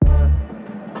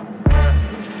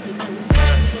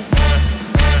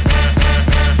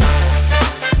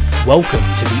Welcome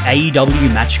to the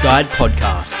AEW Match Guide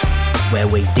podcast, where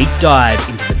we deep dive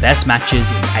into the best matches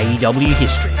in AEW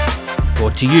history.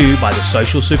 Brought to you by the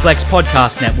Social Suplex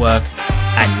Podcast Network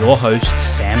and your host,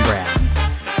 Sam Brown.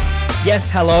 Yes,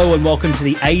 hello and welcome to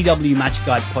the AEW Match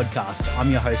Guide podcast.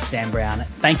 I'm your host, Sam Brown.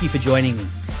 Thank you for joining me.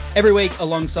 Every week,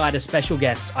 alongside a special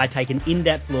guest, I take an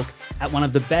in-depth look at one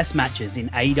of the best matches in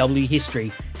AEW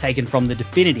history, taken from the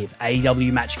definitive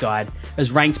AEW Match Guide,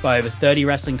 as ranked by over 30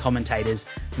 wrestling commentators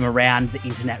from around the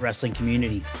internet wrestling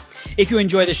community. If you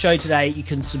enjoy the show today, you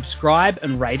can subscribe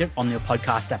and rate it on your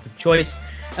podcast app of choice,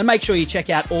 and make sure you check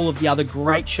out all of the other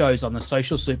great shows on the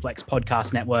Social Suplex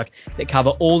Podcast Network that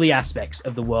cover all the aspects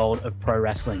of the world of pro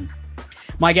wrestling.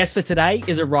 My guest for today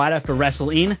is a writer for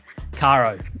WrestleIn,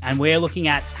 Caro, and we're looking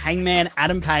at Hangman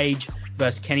Adam Page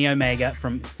versus Kenny Omega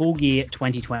from Full Gear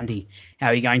 2020. How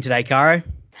are you going today, Caro?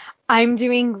 I'm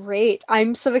doing great.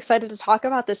 I'm so excited to talk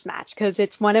about this match because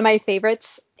it's one of my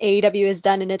favorites AEW has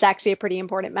done, and it's actually a pretty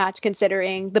important match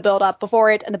considering the build-up before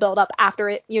it and the build-up after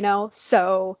it, you know?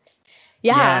 So,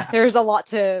 yeah, there's a lot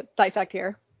to dissect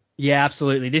here. Yeah,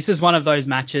 absolutely. This is one of those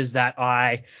matches that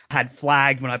I had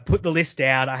flagged when I put the list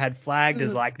out. I had flagged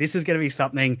as like, this is going to be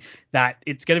something that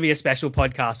it's going to be a special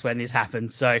podcast when this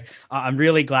happens. So I'm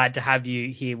really glad to have you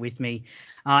here with me.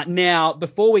 Now,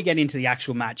 before we get into the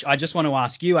actual match, I just want to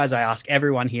ask you, as I ask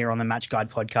everyone here on the Match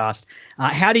Guide podcast,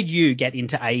 how did you get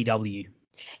into AEW?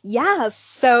 Yeah,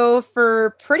 so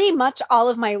for pretty much all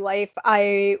of my life,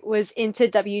 I was into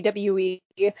WWE.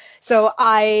 So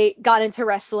I got into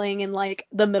wrestling in like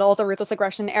the middle of the Ruthless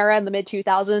Aggression era in the mid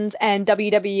 2000s, and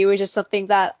WWE was just something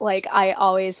that like I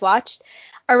always watched.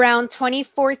 Around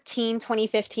 2014,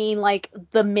 2015, like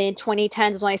the mid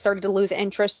 2010s is when I started to lose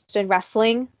interest in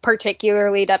wrestling,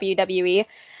 particularly WWE.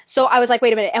 So I was like,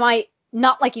 wait a minute, am I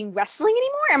not liking wrestling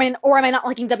anymore? Or am I not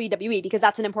liking WWE? Because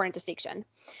that's an important distinction.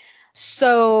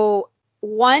 So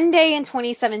one day in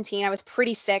 2017, I was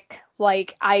pretty sick.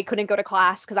 Like I couldn't go to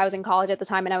class because I was in college at the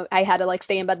time and I had to like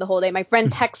stay in bed the whole day. My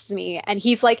friend texts me and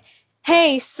he's like,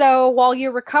 hey, so while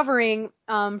you're recovering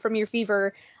from your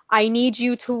fever, I need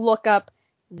you to look up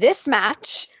this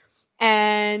match.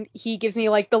 And he gives me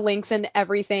like the links and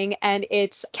everything. And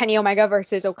it's Kenny Omega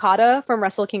versus Okada from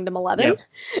Wrestle Kingdom 11. Yep.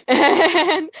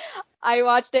 And I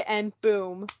watched it and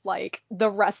boom, like the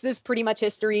rest is pretty much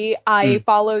history. I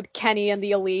followed Kenny and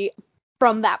the Elite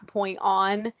from that point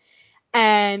on,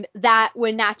 and that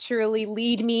would naturally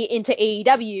lead me into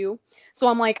AEW. So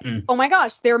I'm like, oh my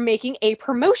gosh, they're making a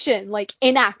promotion, like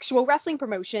an actual wrestling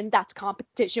promotion that's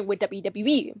competition with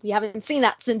WWE. We haven't seen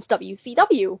that since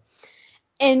WCW.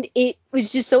 And it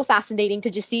was just so fascinating to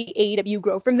just see AEW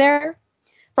grow from there.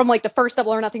 From like the first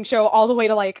Double or Nothing show all the way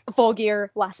to like Full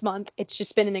Gear last month. It's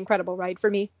just been an incredible ride for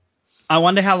me. I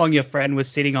wonder how long your friend was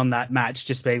sitting on that match,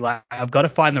 just being like, I've got to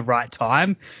find the right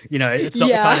time. You know, it's not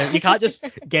the kind of, you can't just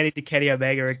get into Kenny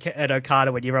Omega and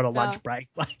Okada when you're on a lunch break.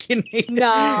 Like you need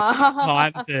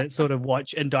time to sort of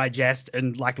watch and digest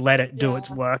and like let it do its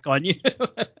work on you.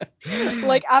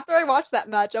 Like after I watched that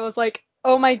match, I was like,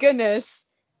 oh my goodness,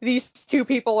 these two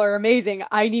people are amazing.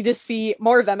 I need to see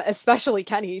more of them, especially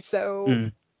Kenny. So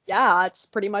yeah, it's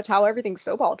pretty much how everything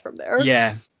snowballed from there.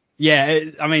 Yeah,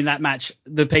 I mean, that match,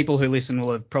 the people who listen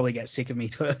will probably get sick of me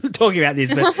talking about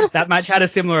this, but that match had a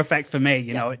similar effect for me.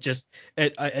 You know,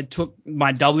 it took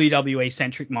my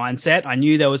WWE-centric mindset. I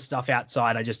knew there was stuff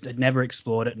outside. I just had never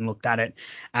explored it and looked at it,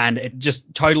 and it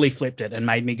just totally flipped it and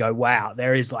made me go, wow,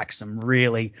 there is like some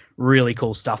really, really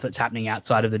cool stuff that's happening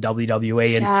outside of the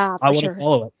WWE, and I want to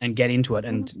follow it and get into it.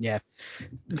 And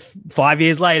 5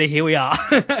 years later, here we are.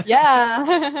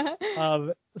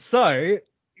 So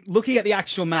looking at the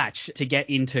actual match to get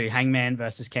into Hangman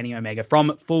versus Kenny Omega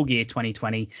from Full Gear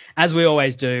 2020, as we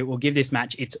always do, we'll give this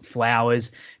match its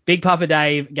flowers. Big Papa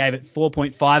Dave gave it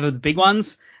 4.5 of the big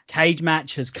ones. Cage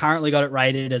Match has currently got it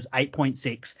rated as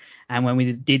 8.6. And when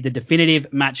we did the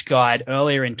definitive match guide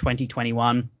earlier in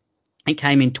 2021, it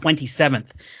came in 27th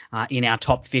in our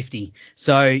top 50.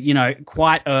 So, you know,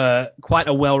 quite a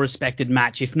well-respected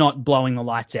match, if not blowing the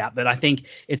lights out. But I think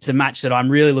it's a match that I'm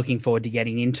really looking forward to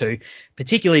getting into,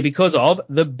 particularly because of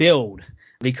the build.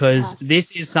 Because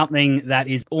this is something that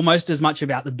is almost as much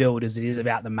about the build as it is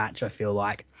about the match, I feel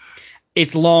like.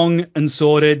 It's long and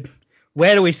sorted.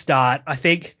 Where do we start? I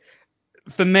think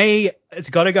for me,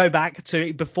 it's got to go back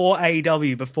to before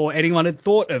AEW, before anyone had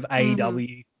thought of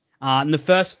AEW. And the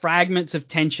first fragments of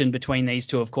tension between these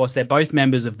two, of course, they're both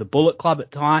members of the Bullet Club at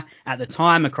the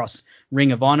time across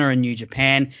Ring of Honor and New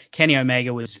Japan. Kenny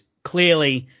Omega was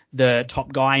clearly the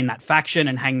top guy in that faction,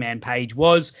 and Hangman Page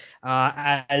was,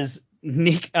 as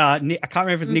I can't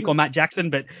remember if it's Nick or Matt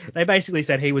Jackson, but they basically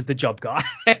said he was the job guy.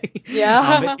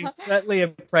 Yeah. But he's certainly a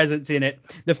presence in it.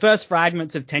 The first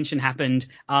fragments of tension happened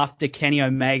after Kenny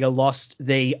Omega lost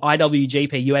the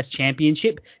IWGP US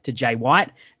Championship to Jay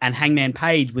White, and Hangman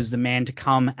Page was the man to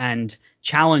come and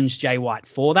challenge Jay White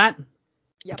for that.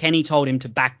 Yep. Kenny told him to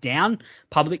back down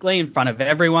publicly in front of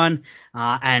everyone,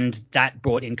 and that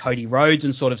brought in Cody Rhodes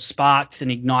and sort of sparked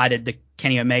and ignited the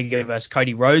Kenny Omega versus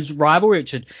Cody Rhodes rivalry,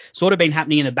 which had sort of been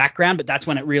happening in the background, but that's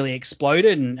when it really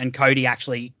exploded, and Cody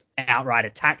actually outright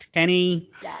attacked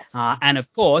Kenny. Yes. And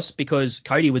of course, because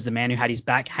Cody was the man who had his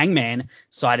back, Hangman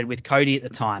sided with Cody at the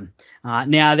time.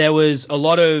 Now, there was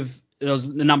a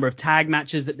number of tag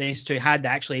matches that these two had. They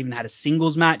actually even had a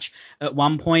singles match at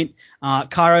one point.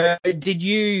 Cara, did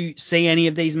you see any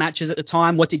of these matches at the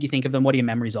time? What did you think of them? What are your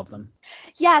memories of them?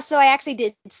 Yeah, so I actually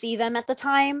did see them at the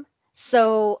time.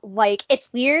 So, like,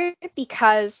 it's weird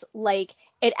because, like,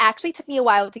 it actually took me a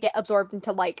while to get absorbed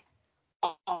into, like,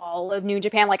 all of New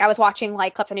Japan. Like, I was watching,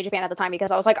 like, clips of New Japan at the time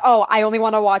because I was like, oh, I only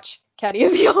want to watch Kenny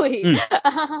and the Elite.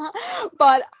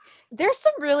 But there's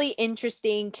some really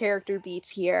interesting character beats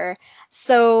here.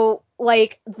 So,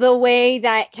 like, the way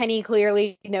that Kenny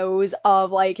clearly knows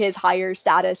of, like, his higher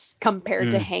status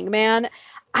compared to Hangman,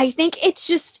 I think it's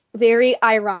just very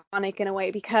ironic in a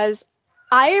way, because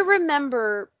I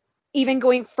remember even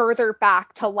going further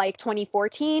back to, like,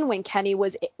 2014 when Kenny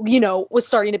was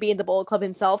starting to be in the Bullet Club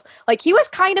himself. Like, he was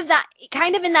kind of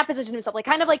in that position himself, like,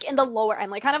 kind of, like, in the lower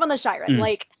end, like, kind of on the shy end.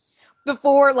 Like,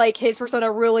 before, like, his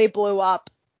persona really blew up,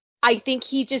 I think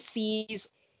he just sees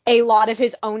a lot of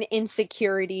his own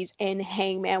insecurities in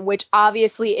Hangman, which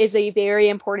obviously is a very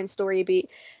important story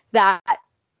beat that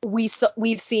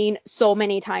we've seen so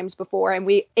many times before, and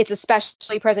it's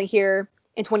especially present here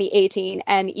in 2018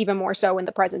 and even more so in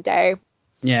the present day.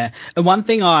 Yeah. The one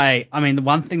thing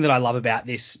that I love about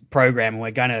this program, and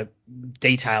we're going to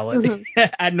detail it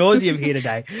ad nauseum here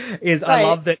today, is right. I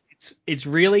love that it's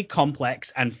really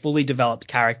complex and fully developed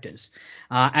characters.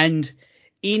 And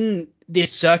in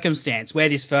this circumstance where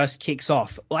this first kicks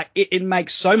off, like, it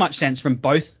makes so much sense from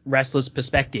both wrestlers'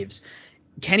 perspectives.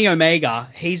 Kenny Omega,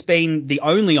 he's been the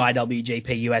only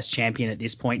IWGP US champion at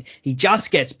this point. He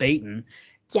just gets beaten.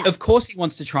 Yeah. Of course he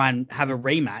wants to try and have a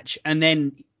rematch. And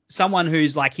then someone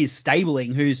who's like his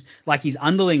stabling, who's like his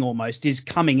underling almost, is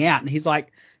coming out and he's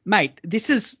like, mate, this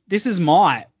is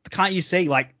can't you see?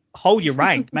 Like, hold your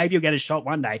rank. Maybe you'll get a shot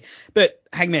one day. But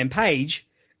Hangman Page,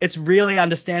 it's really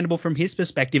understandable from his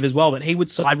perspective as well that he would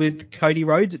side with Cody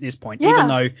Rhodes at this point, even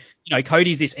though,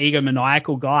 Cody's this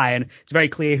egomaniacal guy, and it's very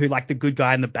clear who, like, the good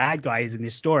guy and the bad guy is in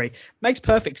this story. It makes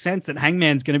perfect sense that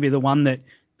Hangman's going to be the one that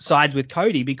sides with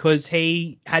Cody because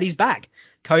he had his back.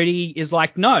 Cody is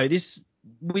like, no,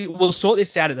 we'll sort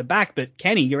this out at the back, but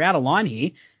Kenny, you're out of line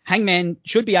here. Hangman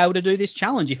should be able to do this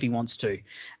challenge if he wants to.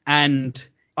 And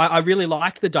I really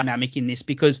like the dynamic in this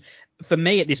because for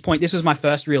me at this point, this was my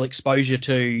first real exposure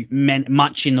to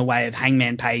much in the way of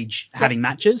Hangman Page having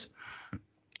matches.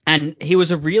 And he was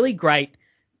a really great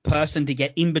person to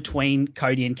get in between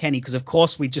Cody and Kenny because, of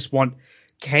course, we just want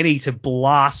Kenny to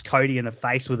blast Cody in the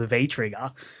face with a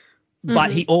V-trigger.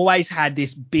 But he always had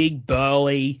this big,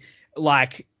 burly,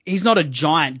 like, he's not a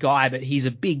giant guy, but he's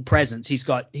a big presence.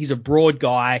 He's a broad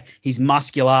guy. He's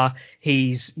muscular.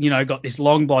 He's, got this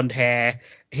long blonde hair.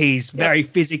 He's very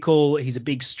physical. He's a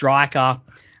big striker,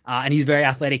 and he's very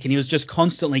athletic. And he was just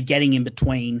constantly getting in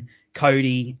between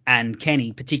Cody and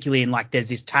Kenny, particularly in, like, there's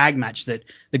this tag match that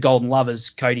the Golden Lovers,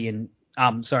 Kenny and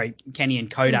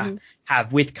Coda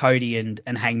have with Cody and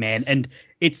Hangman. And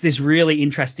it's this really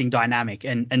interesting dynamic.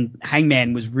 And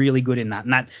Hangman was really good in that.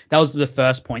 And that was the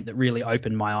first point that really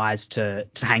opened my eyes to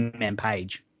Hangman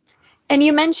Page. And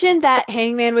you mentioned that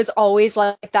Hangman was always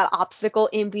like that obstacle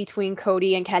in between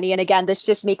Cody and Kenny. And again, this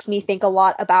just makes me think a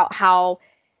lot about how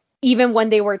even when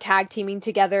they were tag teaming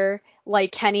together,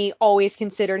 like, Kenny always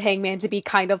considered Hangman to be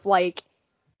kind of like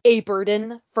a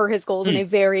burden for his goals in a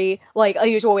very, like,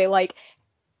 unusual way. Like,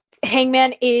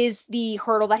 Hangman is the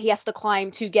hurdle that he has to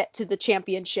climb to get to the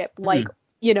championship, like,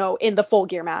 in the Full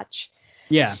Gear match.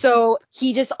 Yeah. So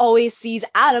he just always sees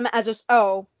Adam as just,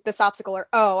 this obstacle, or,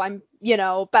 I'm,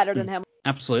 better than him.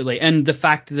 Absolutely. And the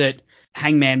fact that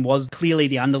Hangman was clearly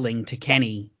the underling to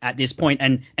Kenny at this point,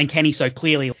 and Kenny so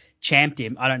clearly champed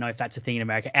him. I don't know if that's a thing in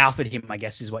America. Alphaed him, I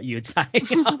guess is what you would say.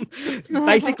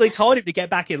 Basically told him to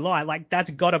get back in line. Like, that's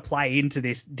got to play into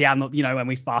this down the, when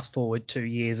we fast forward 2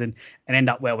 years and end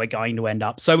up where we're going to end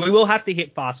up. So we will have to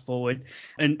hit fast forward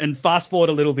and fast forward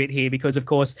a little bit here because, of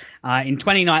course, in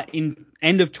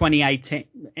end of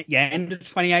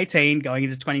 2018, going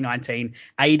into 2019,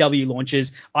 AEW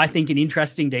launches. I think an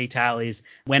interesting detail is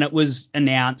when it was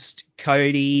announced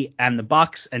Cody and the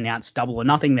Bucks announced Double or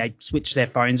Nothing, they switched their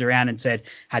phones around and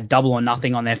had Double or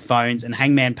Nothing on their phones. And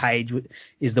Hangman Page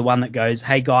is the one that goes,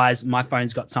 "Hey guys, my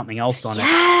phone's got something else on it."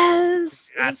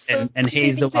 Yes. And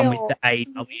he's the one with the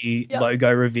AEW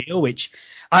logo reveal, which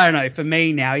I don't know. For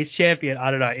me now, he's champion.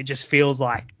 I don't know. It just feels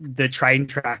like the train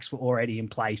tracks were already in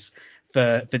place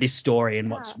for this story and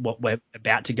what we're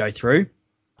about to go through.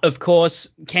 Of course,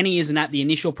 Kenny isn't at the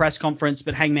initial press conference,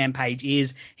 but Hangman Page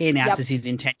is. He announces his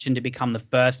intention to become the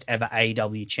first ever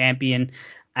AEW champion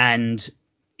and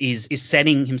is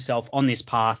setting himself on this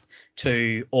path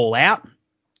to All Out,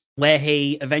 where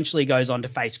he eventually goes on to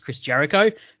face Chris Jericho,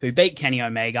 who beat Kenny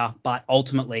Omega, but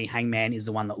ultimately Hangman is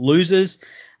the one that loses.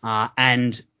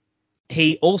 And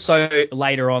he also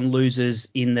later on loses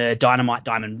in the Dynamite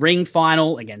Diamond Ring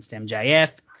final against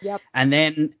MJF. Yep. And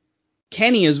then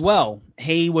Kenny as well.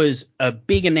 He was a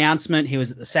big announcement. He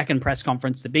was at the second press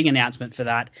conference, the big announcement for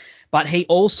that. But he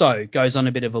also goes on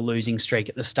a bit of a losing streak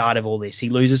at the start of all this. He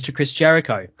loses to Chris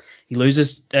Jericho. He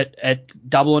loses at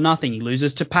Double or Nothing. He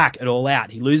loses to Pac at All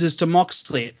Out. He loses to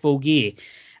Moxley at Full Gear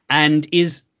and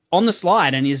is on the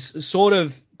slide and is sort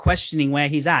of questioning where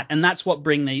he's at. And that's what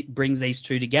brings these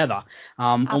two together.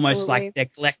 Almost like their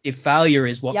collective failure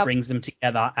is what brings them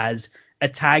together as a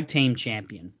tag team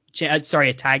champion. A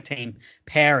tag team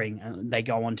pairing. They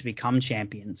go on to become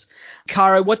champions.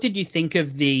 Cara, what did you think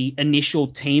of the initial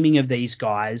teaming of these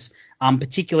guys,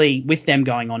 particularly with them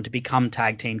going on to become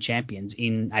tag team champions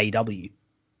in AEW?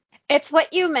 It's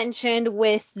what you mentioned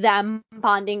with them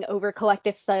bonding over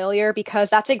collective failure, because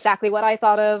that's exactly what I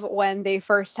thought of when they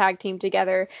first tag teamed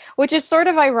together, which is sort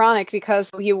of ironic because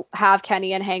you have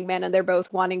Kenny and Hangman and they're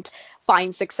both wanting to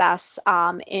find success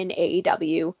in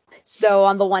AEW. So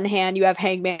on the one hand, you have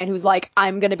Hangman who's like,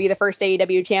 I'm going to be the first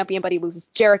AEW champion, but he loses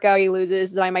Jericho, he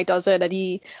loses Dynamite Does It, and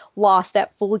he lost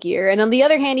at Full Gear. And on the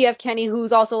other hand, you have Kenny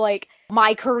who's also like,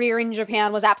 my career in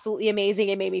Japan was absolutely amazing.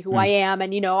 It made me who I am.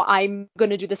 And, I'm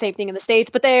going to do the same thing in the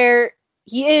States. But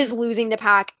he is losing to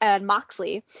Pac and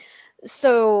Moxley.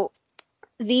 So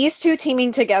these two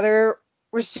teaming together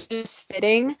was just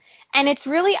fitting. And it's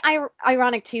really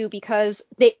ironic, too, because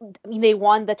they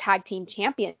won the tag team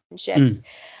championships.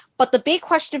 But the big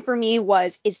question for me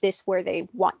was, is this where they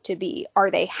want to be?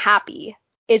 Are they happy?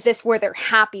 Is this where their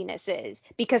happiness is?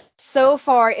 Because so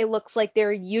far it looks like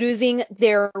they're using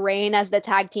their reign as the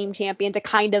tag team champion to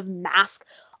kind of mask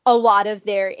a lot of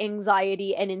their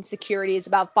anxiety and insecurities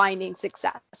about finding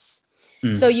success.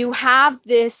 So you have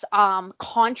this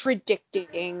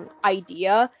contradicting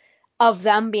idea of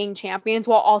them being champions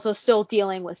while also still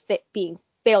dealing with being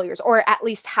failures, or at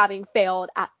least having failed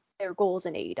at their goals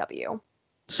in AEW.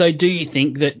 So do you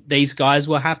think that these guys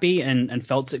were happy and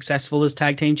felt successful as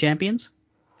tag team champions?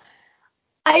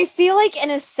 I feel like in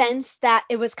a sense that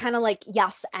it was kind of like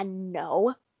yes and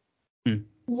no.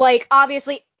 Like,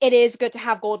 obviously, it is good to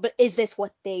have gold, but is this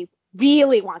what they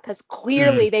really want? Because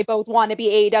clearly they both want to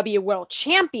be AEW World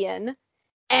Champion,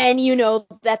 and,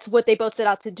 that's what they both set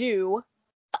out to do.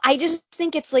 I just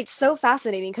think it's, like, so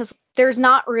fascinating because there's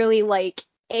not really, like,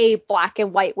 a black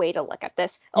and white way to look at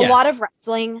this. A lot of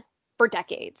wrestling for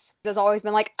decades has always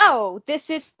been like, oh, this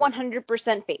is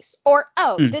 100% face, or,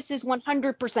 oh, this is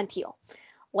 100% heel.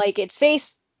 Like, it's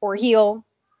face or heel,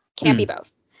 can't be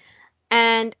both.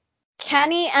 And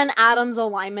Kenny and Adam's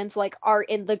alignments, like, are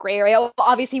in the gray area. Well,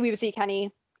 obviously, we would see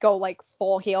Kenny go, like,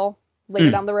 full heel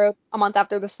later down the road, a month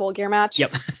after this Full Gear match.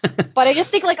 Yep. But I just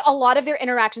think, like, a lot of their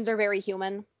interactions are very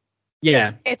human.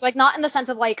 Yeah. It's, like, not in the sense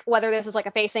of, like, whether this is, like,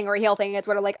 a face thing or a heel thing. It's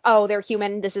sort of like, oh, they're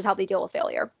human. This is how they deal with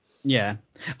failure. Yeah.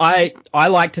 I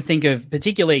like to think of,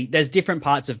 particularly, there's different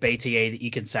parts of BTE that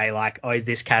you can say, like, oh, is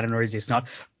this canon or is this not?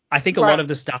 I think a lot of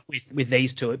the stuff with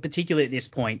these two, particularly at this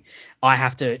point, I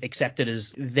have to accept it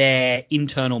as their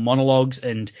internal monologues,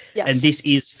 and this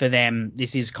is for them.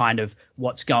 This is kind of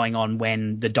what's going on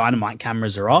when the Dynamite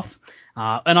cameras are off.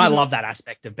 And I love that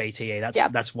aspect of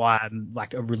BTE. That's why I'm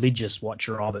like a religious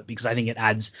watcher of it, because I think it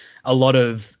adds a lot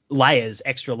of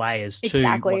extra layers to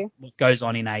what goes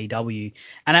on in AEW.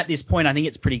 And at this point, I think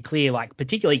it's pretty clear, like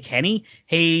particularly Kenny,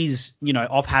 he's,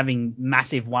 off having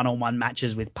massive one-on-one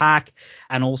matches with Pac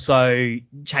and also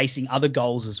chasing other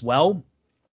goals as well.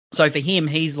 So for him,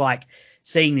 he's like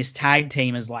seeing this tag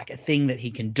team as like a thing that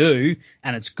he can do,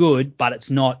 and it's good, but it's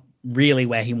not really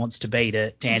where he wants to be,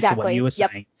 to answer what you were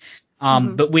saying.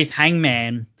 But with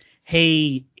Hangman,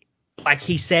 he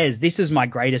says, this is my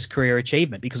greatest career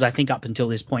achievement, because I think up until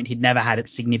this point he'd never had a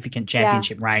significant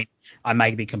championship reign. I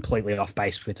may be completely off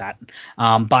base with that.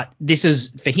 But this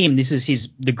is, for him, this is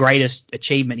the greatest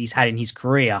achievement he's had in his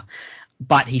career,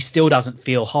 but he still doesn't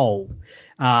feel whole,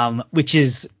 which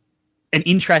is an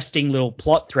interesting little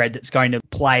plot thread that's going to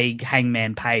plague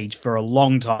Hangman Page for a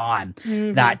long time.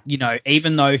 Mm-hmm. That,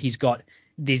 even though he's got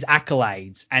these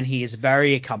accolades and he is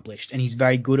very accomplished and he's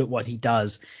very good at what he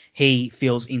does, he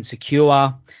feels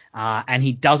insecure and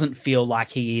he doesn't feel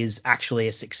like he is actually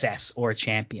a success or a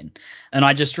champion. And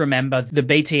I just remember the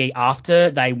BTE after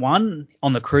they won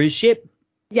on the cruise ship.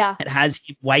 Yeah. It has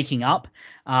him waking up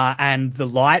and the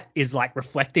light is like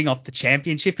reflecting off the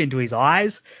championship into his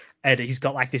eyes. And he's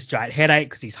got like this giant headache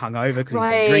because he's hungover because he's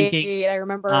been drinking. I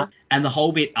remember. And the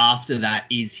whole bit after that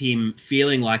is him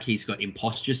feeling like he's got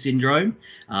imposter syndrome,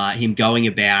 him going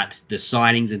about the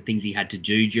signings and things he had to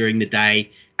do during the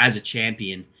day as a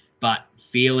champion, but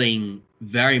feeling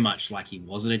very much like he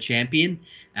wasn't a champion,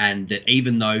 and that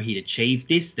even though he'd achieved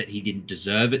this, that he didn't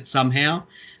deserve it somehow.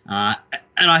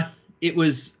 It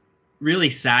was really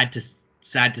sad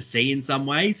to see in some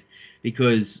ways,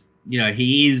 because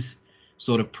he is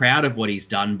sort of proud of what he's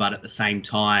done, but at the same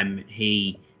time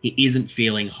he isn't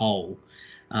feeling whole,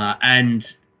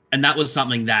 and that was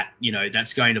something that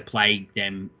that's going to plague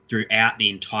them throughout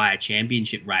the entire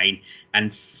championship reign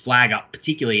and flag up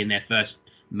particularly in their first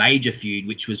major feud,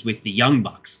 which was with the Young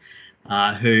Bucks,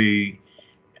 who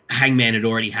Hangman had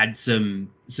already had some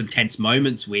tense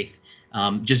moments with,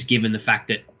 just given the fact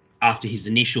that after his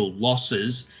initial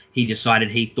losses, he decided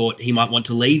he thought he might want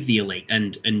to leave the Elite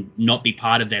and not be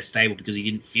part of their stable because he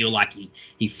didn't feel like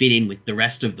he fit in with the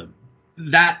rest of them.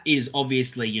 That is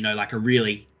obviously, like a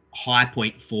really high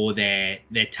point for their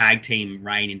tag team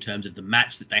reign in terms of the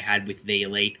match that they had with the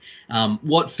Elite.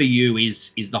 What for you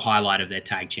is the highlight of their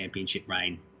tag championship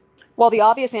reign? Well, the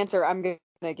obvious answer I'm going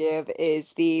to give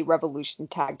is the Revolution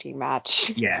tag team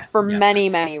match. Yeah. For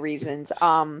many reasons.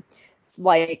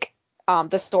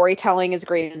 The storytelling is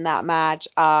great in that match.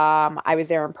 I was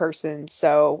there in person,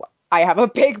 so I have a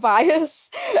big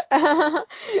bias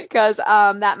because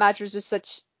that match was just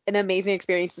such an amazing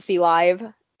experience to see live,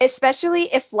 especially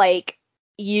if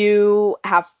you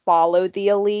have followed the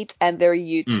Elite and their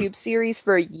YouTube series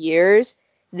for years.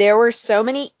 There were so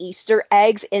many Easter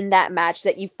eggs in that match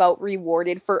that you felt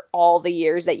rewarded for all the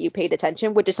years that you paid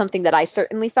attention, which is something that I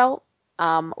certainly felt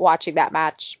watching that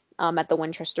match at the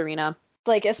Wintrust Arena.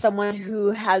 As someone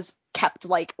who has kept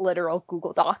literal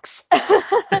Google Docs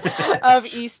of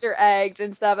Easter eggs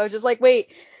and stuff, I was just wait,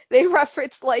 they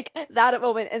referenced that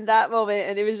moment and that moment,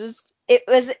 and it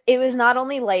was not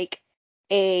only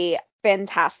a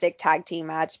fantastic tag team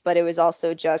match, but it was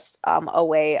also just a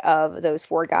way of those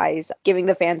four guys giving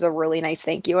the fans a really nice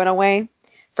thank you in a way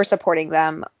for supporting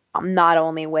them, not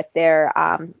only with their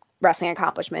wrestling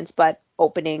accomplishments, but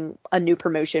opening a new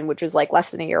promotion, which was less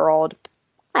than a year old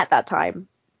at that time.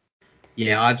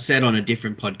 Yeah, I've said on a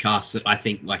different podcast that I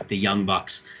think the Young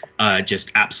Bucks are just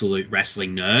absolute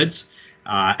wrestling nerds,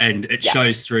 and it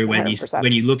shows through when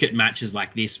 100%. you look at matches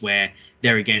like this where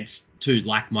they're against two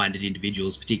like-minded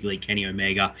individuals. Particularly Kenny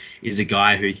Omega is a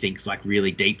guy who thinks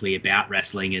really deeply about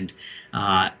wrestling and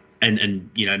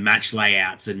match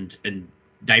layouts, and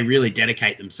they really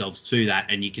dedicate themselves to that,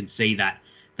 and you can see that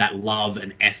love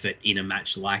and effort in a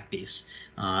match like this.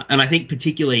 And I think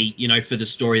particularly, for the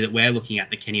story that we're looking at,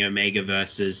 the Kenny Omega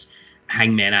versus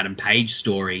Hangman Adam Page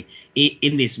story,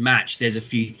 in this match, there's a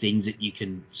few things that you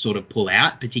can sort of pull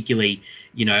out. Particularly,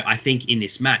 I think in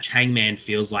this match, Hangman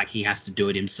feels like he has to do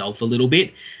it himself a little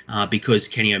bit, because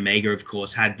Kenny Omega, of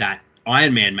course, had that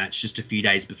Iron Man match just a few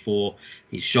days before.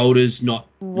 His shoulders not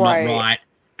right.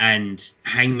 And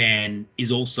Hangman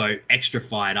is also extra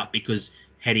fired up because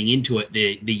heading into it,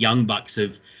 the Young Bucks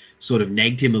have sort of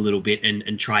negged him a little bit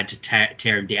and tried to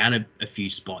tear him down a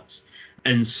few spots.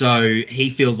 And so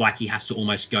he feels like he has to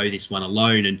almost go this one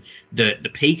alone. And the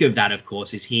peak of that, of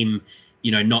course, is him,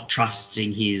 not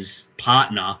trusting his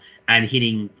partner and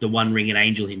hitting the one-ringed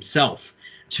angel himself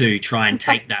to try and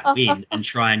take that win and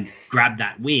try and grab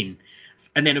that win.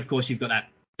 And then, of course, you've got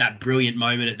that brilliant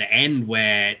moment at the end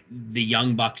where the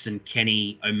Young Bucks and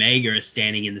Kenny Omega are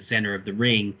standing in the center of the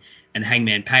ring and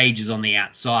Hangman Page is on the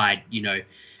outside,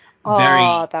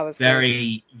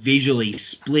 very visually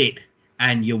split,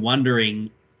 and you're wondering,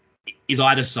 is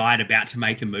either side about to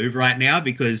make a move right now?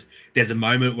 Because there's a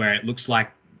moment where it looks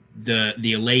like the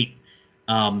Elite,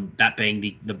 that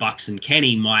being the Bucks and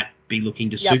Kenny, might be looking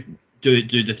to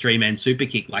do the three-man super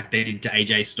kick like they did to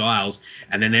AJ Styles.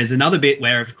 And then there's another bit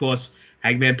where, of course,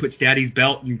 Hangman puts down his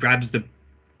belt and grabs the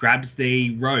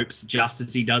ropes just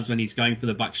as he does when he's going for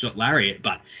the buckshot lariat.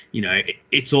 But,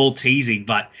 it's all teasing,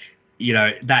 but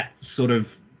that sort of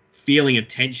feeling of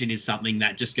tension is something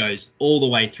that just goes all the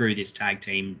way through this tag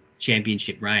team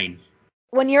championship reign.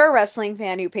 When you're a wrestling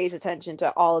fan who pays attention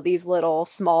to all of these little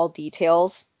small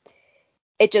details,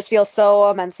 it just feels so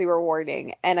immensely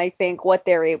rewarding. And I think what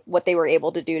they were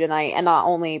able to do tonight, and not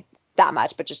only that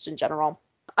match, but just in general.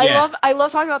 Yeah. I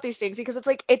love talking about these things because it's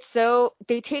like, it's so,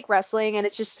 they take wrestling and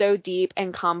it's just so deep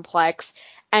and complex,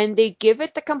 and they give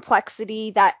it the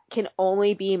complexity that can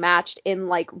only be matched in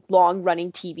like long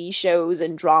running TV shows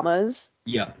and dramas.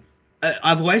 Yeah.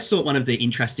 I've always thought one of the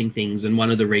interesting things, and one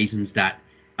of the reasons that,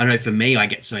 I know for me, I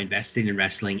get so invested in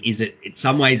wrestling, is that in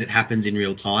some ways it happens in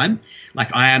real time. Like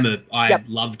I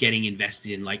love getting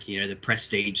invested in, like, the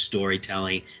prestige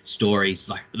storytelling stories.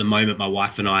 Like at the moment, my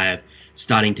wife and I are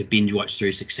starting to binge watch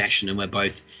through Succession, and we're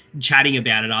both chatting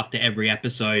about it after every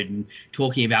episode and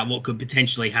talking about what could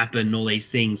potentially happen and all these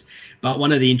things. But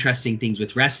one of the interesting things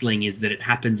with wrestling is that it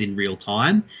happens in real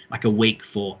time. Like a week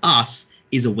for us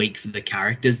is a week for the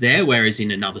characters there, whereas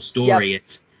in another story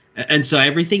and so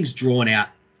everything's drawn out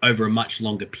over a much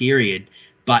longer period,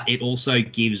 but it also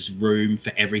gives room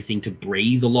for everything to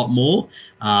breathe a lot more.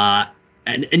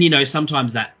 And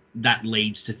sometimes that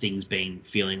leads to things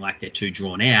feeling like they're too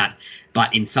drawn out,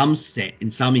 but in some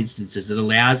instances it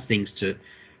allows things to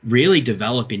really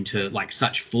develop into like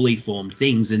such fully formed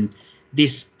things. And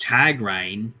this tag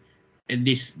reign and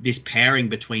this pairing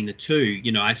between the two,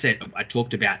 I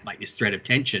talked about like this thread of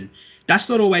tension. That's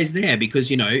not always there because,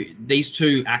 these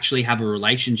two actually have a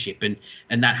relationship, and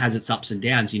that has its ups and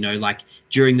downs. Like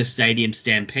during the Stadium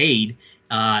Stampede,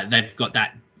 they've got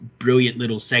that brilliant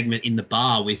little segment in the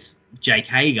bar with Jake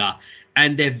Hager,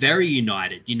 and they're very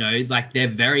united, like they're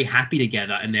very happy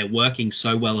together and they're working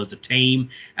so well as a team.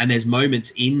 And there's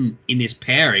moments in this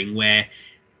pairing where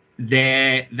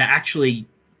they actually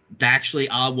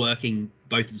are working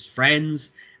both as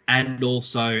friends and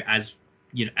also as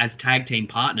tag team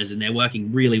partners, and they're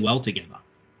working really well together.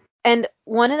 And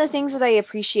one of the things that I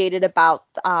appreciated about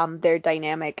their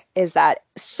dynamic is that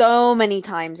so many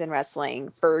times in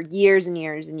wrestling for years and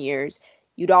years and years,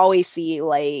 you'd always see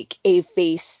like a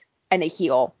face and a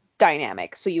heel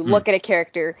dynamic. So you look at a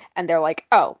character and they're like,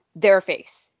 oh, they're a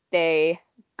face. They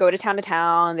go to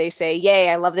town. They say, yay,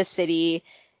 I love this city.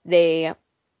 They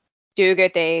do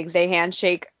good things. They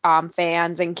handshake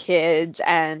fans and kids,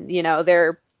 and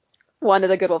they're one of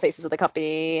the goodwill faces of the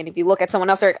company. And if you look at someone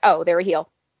else, they're like, oh, they're a heel.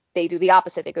 They do the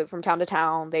opposite. They go from town to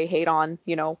town. They hate on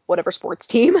whatever sports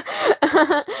team,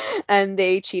 and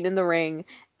they cheat in the ring.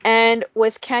 And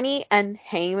with Kenny and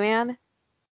Hangman,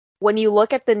 when you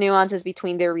look at the nuances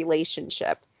between their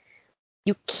relationship,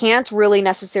 you can't really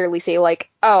necessarily say like,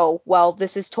 oh, well,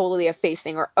 this is totally a face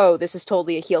thing, or oh, this is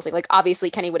totally a heel thing. Like obviously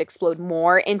Kenny would explode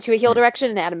more into a heel direction,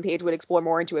 and Adam Page would explore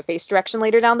more into a face direction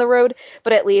later down the road.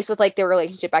 But at least with like their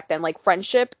relationship back then, like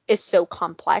friendship is so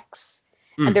complex,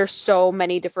 and there's so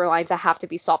many different lines that have to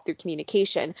be solved through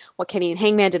communication. What Kenny and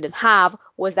Hangman didn't have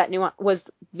was that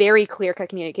was very clear cut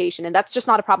communication, and that's just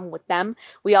not a problem with them.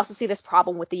 We also see this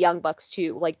problem with the Young Bucks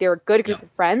too. Like they're a good group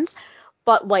of friends,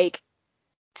 but like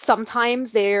sometimes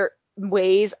their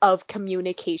ways of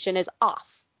communication is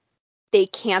off. They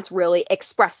can't really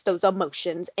express those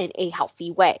emotions in a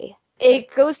healthy way.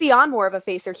 It goes beyond more of a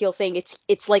face or heel thing.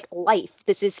 It's like life.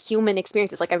 This is human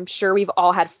experiences. Like I'm sure we've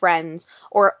all had friends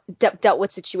or dealt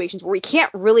with situations where we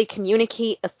can't really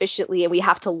communicate efficiently, and we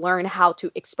have to learn how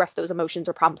to express those emotions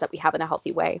or problems that we have in a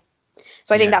healthy way.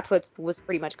 So I think that's what was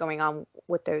pretty much going on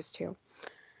with those two.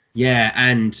 Yeah,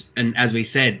 and as we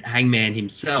said, Hangman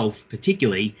himself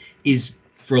particularly is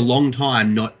for a long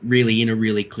time not really in a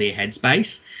really clear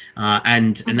headspace,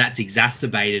 and that's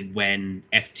exacerbated when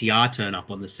FTR turn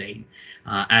up on the scene,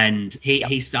 and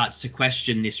he starts to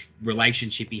question this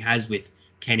relationship he has with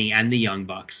Kenny and the Young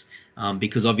Bucks,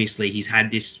 because obviously he's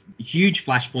had this huge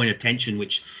flashpoint of tension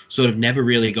which sort of never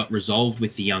really got resolved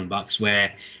with the Young Bucks,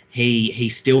 where he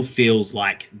still feels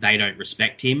like they don't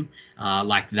respect him,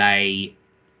 like they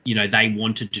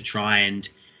wanted to try and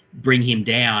bring him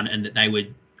down, and that they were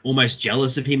almost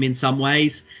jealous of him in some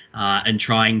ways, and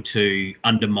trying to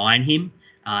undermine him,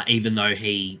 even though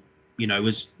he,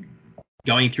 was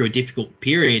going through a difficult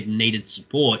period and needed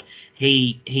support.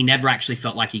 He never actually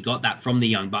felt like he got that from the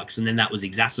Young Bucks, and then that was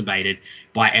exacerbated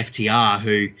by FTR,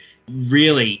 who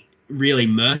really, really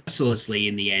mercilessly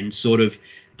in the end sort of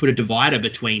put a divider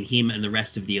between him and the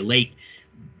rest of the Elite,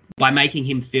 by making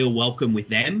him feel welcome with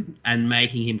them and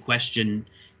making him question,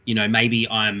 maybe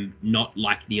I'm not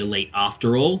like the Elite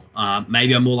after all.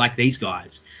 Maybe I'm more like these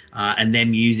guys. And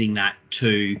them using that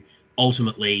to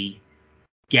ultimately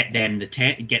get them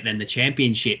the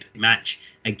championship match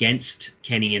against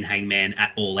Kenny and Hangman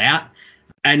at All Out.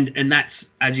 And that's,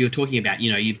 as you were talking about,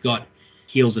 you've got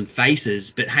heels and faces,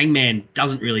 but Hangman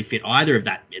doesn't really fit either of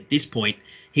that at this point.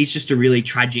 He's just a really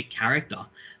tragic character,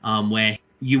 where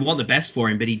you want the best for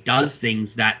him, but he does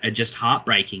things that are just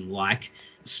heartbreaking, like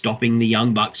stopping the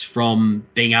Young Bucks from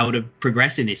being able to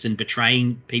progress in this and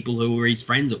betraying people who were his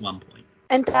friends at one point.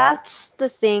 And that's the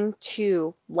thing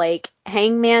too. Like,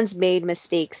 Hangman's made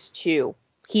mistakes too.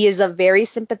 He is a very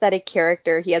sympathetic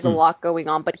character. He has a lot going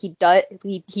on, but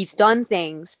he's done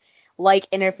things like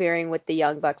interfering with the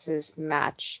Young Bucks'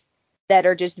 match that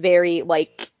are just very,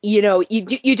 like, you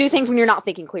do things when you're not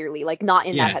thinking clearly, like not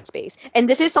in that headspace. And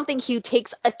this is something he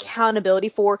takes accountability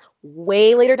for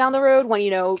way later down the road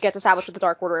when, gets established with the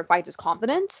Dark Order and finds his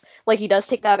confidence. Like, he does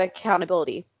take that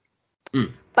accountability.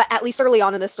 But at least early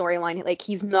on in the storyline, like,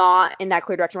 he's not in that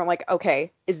clear direction where I'm like,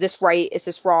 okay, is this right? Is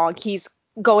this wrong? He's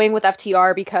going with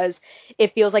FTR because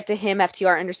it feels like to him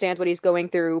FTR understands what he's going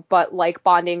through, but like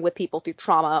bonding with people through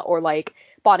trauma, or like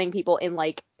bonding people in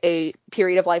like a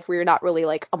period of life where you're not really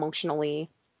like emotionally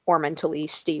or mentally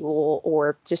stable,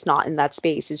 or just not in that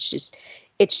space, is just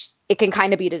it can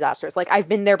kind of be disastrous. Like, I've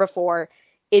been there before.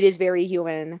 It is very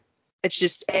human. It's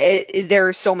just there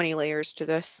are so many layers to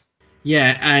this.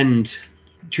 Yeah, and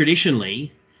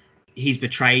traditionally, he's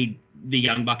betrayed the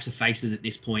Young Bucks of faces at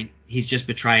this point. He's just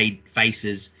betrayed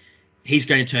faces. He's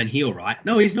going to turn heel, right?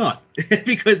 No, he's not,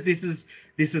 because this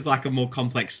is like a more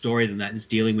complex story than that. It's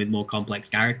dealing with more complex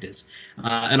characters.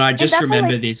 And I just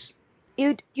remember this.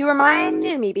 You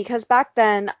reminded me, because back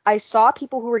then I saw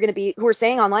people who were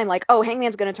saying online like, oh,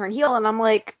 Hangman's going to turn heel, and I'm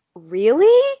like,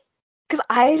 really? Because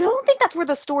I don't think that's where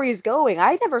the story is going.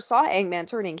 I never saw Hangman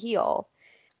turning heel.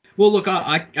 Well, look,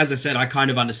 I as I said, I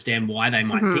kind of understand why they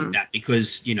might think that,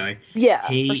 because,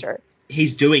 for sure.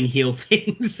 He's doing heel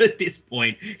things at this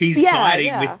point. He's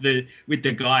siding with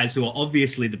the guys who are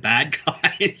obviously the bad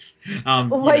guys.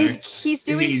 He's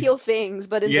doing heel things,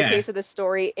 but in the case of the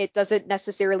story, it doesn't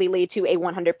necessarily lead to a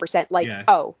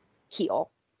 100%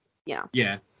 heel.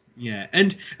 Yeah.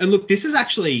 And look, this is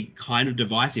actually kind of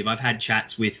divisive. I've had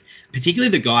chats with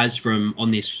particularly the guys from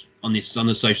on the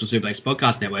Social Suplex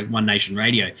Podcast Network, One Nation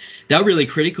Radio. They were really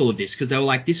critical of this, because they were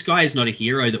like, this guy is not a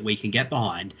hero that we can get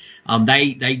behind.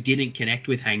 They didn't connect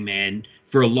with Hangman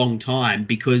for a long time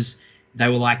because they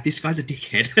were like, this guy's a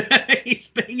dickhead. He's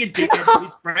being a dickhead to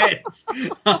his friends.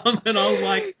 And I was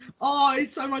like, oh,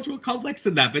 it's so much more complex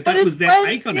than that. But that was their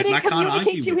take on it. And I can't argue with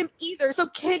it. Didn't communicate to him either. So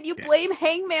can you blame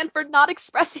Hangman for not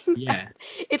expressing that?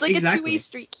 It's like a two-way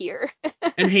street here.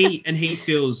 and he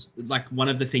feels like one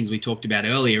of the things we talked about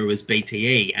earlier was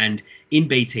BTE. And in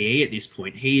BTE at this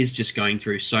point, he is just going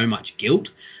through so much guilt.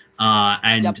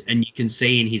 And you can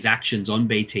see in his actions on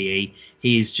BTE,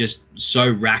 he is just so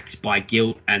racked by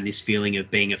guilt and this feeling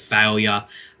of being a failure,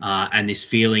 and this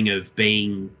feeling of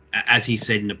being, as he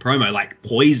said in the promo, like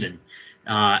poison,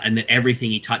 and that everything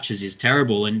he touches is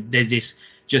terrible. And there's this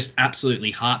just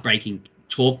absolutely heartbreaking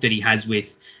talk that he has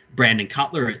with Brandon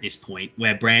Cutler at this point,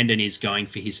 where Brandon is going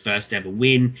for his first ever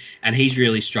win, and he's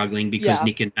really struggling because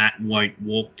Nick and Matt won't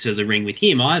walk to the ring with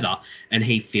him either, and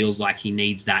he feels like he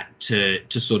needs that to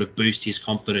sort of boost his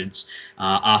confidence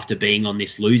after being on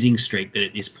this losing streak that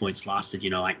at this point's lasted,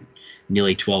 like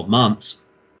nearly 12 months.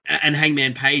 And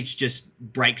Hangman Page just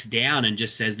breaks down and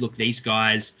just says, look, these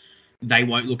guys, they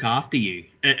won't look after you.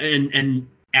 And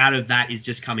out of that is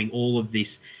just coming all of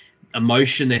this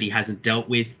emotion that he hasn't dealt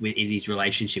with in his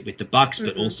relationship with the Bucks,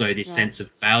 but also this sense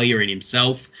of failure in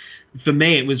himself. For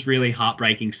me, it was really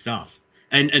heartbreaking stuff,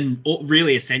 and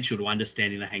really essential to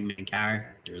understanding the Hangman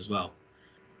character as well.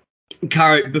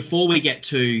 Caro, before we get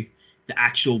to the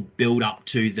actual build up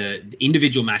to the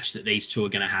individual match that these two are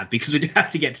going to have, because we do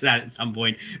have to get to that at some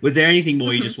point, was there anything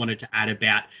more you just wanted to add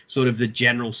about sort of the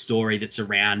general story that's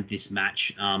around this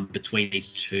match between these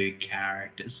two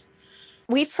characters?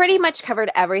 We've pretty much covered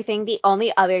everything. The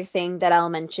only other thing that I'll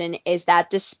mention is that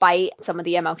despite some of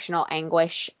the emotional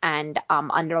anguish and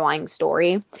underlying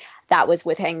story that was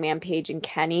with Hangman Page and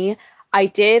Kenny, I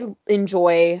did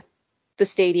enjoy the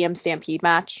Stadium Stampede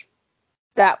match.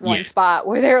 That one spot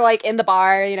where they're like in the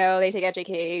bar, they take out Jake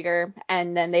Hager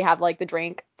and then they have like the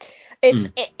drink.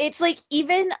 It's like,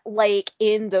 even like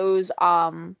in those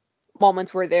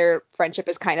moments where their friendship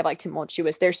is kind of like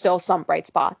tumultuous, there's still some bright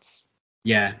spots.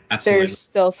 Yeah, absolutely. There's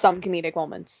still some comedic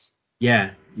moments.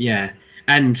 Yeah.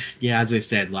 And as we've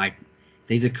said, like,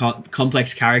 these are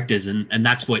complex characters, and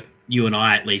that's what you and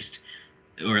I at least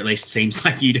seems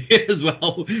like you do as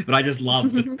well. But I just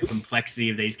love the complexity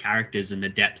of these characters and the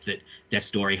depth that their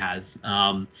story has.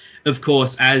 Of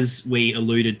course, as we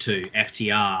alluded to,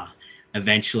 FTR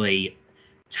eventually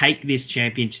take these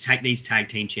tag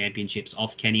team championships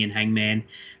off Kenny and Hangman.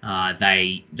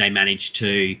 They managed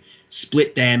to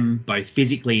split them both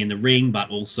physically in the ring, but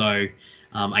also,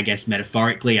 I guess,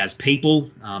 metaphorically as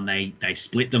people. They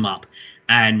split them up.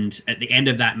 And at the end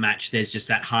of that match, there's just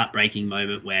that heartbreaking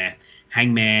moment where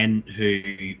Hangman,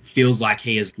 who feels like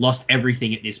he has lost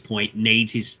everything at this point,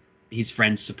 needs his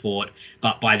friend's support,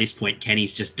 but by this point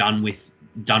Kenny's just done with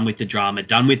the drama,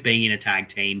 done with being in a tag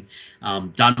team,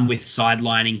 done with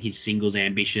sidelining his singles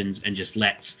ambitions, and just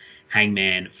lets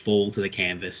Hangman fall to the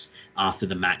canvas after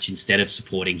the match instead of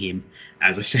supporting him,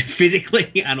 as I said,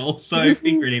 physically and also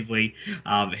figuratively.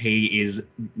 He is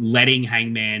letting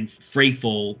Hangman free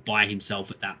fall by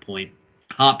himself at that point.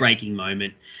 Heartbreaking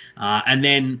moment. And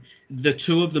then the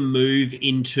two of them move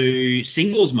into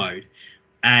singles mode,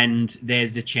 and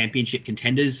there's the championship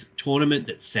contenders tournament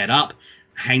that's set up.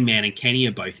 Hangman and Kenny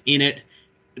are both in it.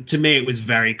 To me, it was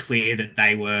very clear that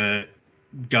they were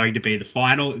going to be the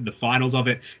finals of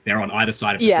it. They're on either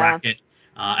side of the bracket,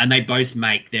 and they both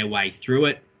make their way through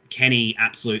it. Kenny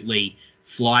absolutely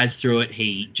flies through it.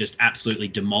 He just absolutely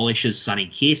demolishes Sonny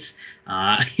Kiss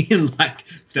in like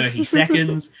 30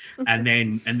 seconds, and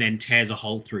then tears a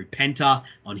hole through Penta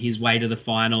on his way to the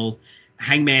final.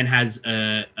 Hangman has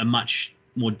a much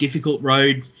more difficult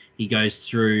road. He goes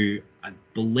through, I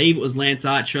believe it was Lance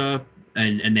Archer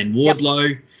and then Wardlow.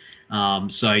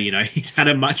 Yep. So, he's had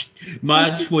a much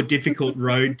more difficult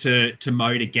road to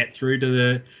Mo to get through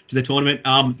to the tournament.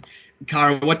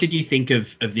 Cara, what did you think of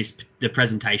the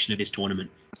presentation of this tournament?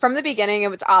 From the beginning, it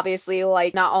was obviously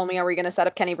like, not only are we going to set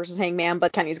up Kenny versus Hangman,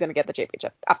 but Kenny's going to get the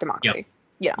championship after Moxley.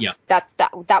 Yep.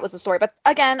 That was the story. But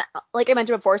again, like I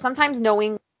mentioned before, sometimes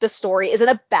knowing the story isn't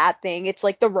a bad thing. It's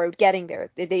like the road getting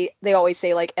there. They always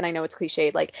say, like, and I know it's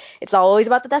cliched, like, it's not always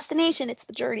about the destination, it's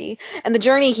the journey. And the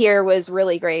journey here was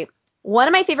really great. One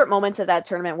of my favorite moments of that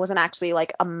tournament wasn't actually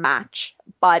like a match,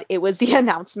 but it was the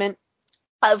announcement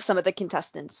of some of the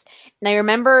contestants. And I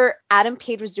remember Adam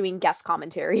Page was doing guest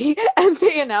commentary and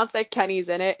they announced that Kenny's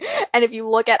in it. And if you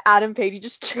look at Adam Page, he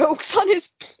just chokes on his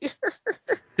beer.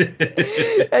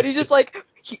 And he's just like,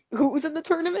 who's in the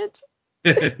tournament?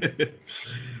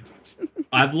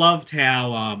 I've loved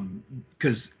how,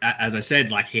 because as I said,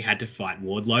 like, he had to fight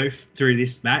Wardlow through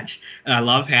this match. And I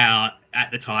love how at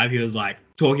the time he was like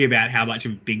talking about how much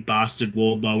of a big bastard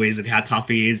Wardlow is and how tough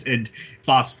he is. And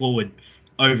fast forward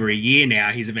over a year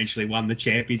now, he's eventually won the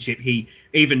championship. He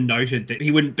even noted that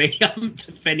he wouldn't be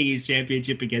defending his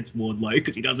championship against Wardlow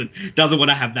because he doesn't want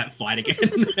to have that fight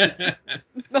again.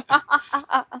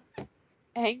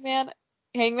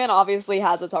 Hangman obviously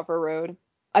has a tougher road.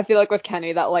 I feel like with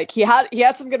Kenny that like he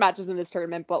had some good matches in this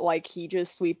tournament, but like he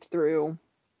just swept through,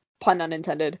 pun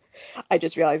unintended. I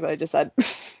just realized what I just said.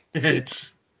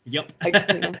 Yep.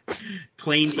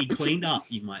 He cleaned up,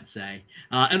 you might say.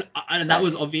 And that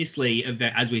was obviously,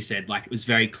 as we said, like, it was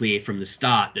very clear from the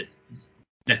start that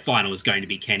the final was going to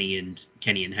be Kenny and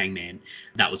Hangman.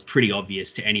 That was pretty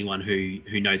obvious to anyone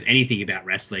who knows anything about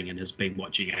wrestling and has been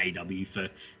watching AEW for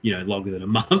longer than a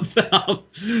month.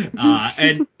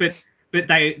 But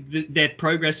their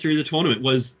progress through the tournament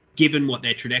was, given what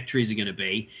their trajectories are going to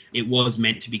be, it was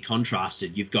meant to be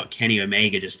contrasted. You've got Kenny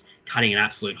Omega just cutting an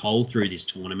absolute hole through this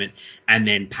tournament, and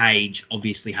then Page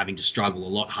obviously having to struggle a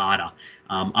lot harder.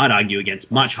 I'd argue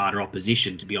against much harder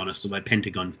opposition, to be honest. Although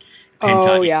Penta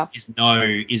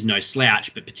is no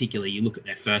slouch, but particularly you look at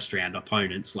their first round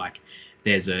opponents, like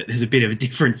there's a bit of a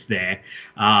difference there.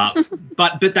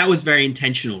 But that was very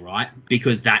intentional, right?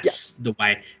 Because that's the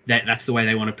way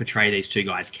they want to portray these two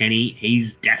guys. Kenny,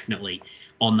 he's definitely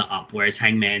on the up, whereas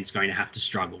Hangman's going to have to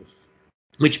struggle.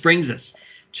 Which brings us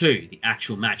to the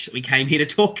actual match that we came here to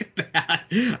talk about.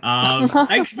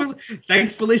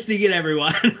 Thanks for listening in,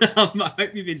 everyone. I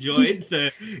hope you've enjoyed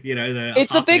the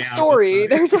It's a big story.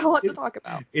 There's a lot to talk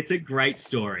about. It's a great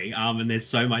story, and there's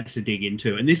so much to dig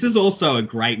into. And this is also a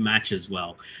great match as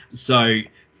well. So,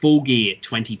 Full Gear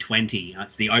 2020,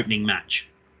 that's the opening match.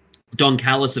 Don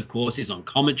Callis, of course, is on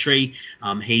commentary.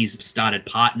 He's started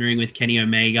partnering with Kenny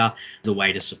Omega as a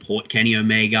way to support Kenny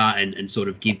Omega and sort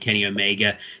of give Kenny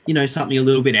Omega, something a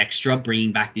little bit extra,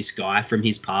 bringing back this guy from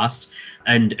his past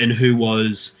and who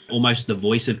was almost the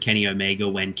voice of Kenny Omega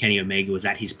when Kenny Omega was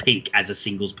at his peak as a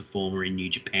singles performer in New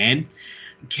Japan.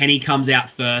 Kenny comes out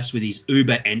first with his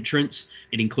Uber entrance.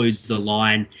 It includes the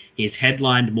line, he has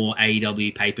headlined more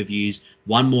AEW pay-per-views,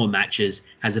 won more matches,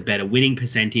 has a better winning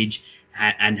percentage,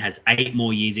 and has 8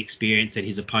 more years experience than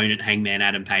his opponent, Hangman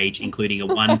Adam Page, including a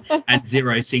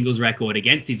 1-0 singles record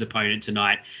against his opponent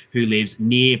tonight, who lives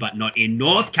near but not in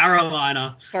North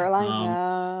Carolina.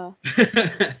 Carol,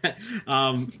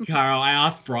 I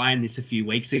asked Brian this a few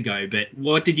weeks ago, but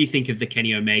what did you think of the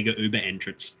Kenny Omega Uber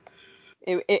entrance?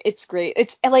 It's great.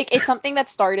 It's something that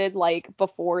started like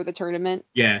before the tournament.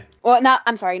 Yeah. Well, not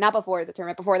before the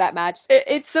tournament, before that match.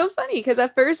 It's so funny because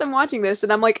at first I'm watching this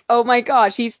and I'm like, oh my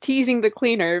gosh, he's teasing the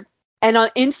cleaner. And on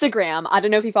Instagram, I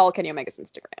don't know if you follow Kenny Omega's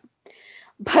Instagram,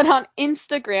 But on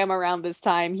Instagram around this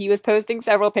time, he was posting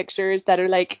several pictures that are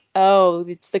like, oh,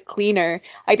 it's the cleaner.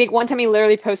 I think one time he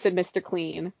literally posted Mr.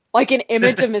 Clean, like an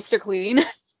image of Mr. Clean.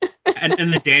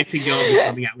 and the dancing girls are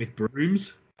coming out with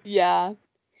brooms. Yeah.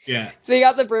 Yeah. So he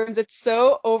got the brooms. It's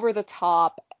so over the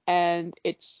top and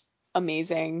it's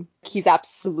amazing. He's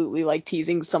absolutely like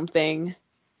teasing something.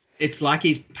 It's like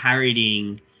he's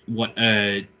parodying what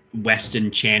a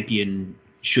Western champion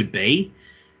should be.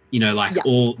 You know, like Yes.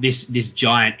 all this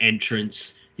giant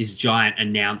entrance, this giant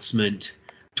announcement,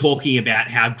 talking about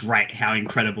how great, how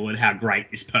incredible, and how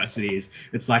great this person is.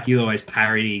 It's like you're always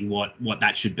parodying what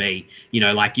that should be. You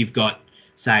know, like you've got,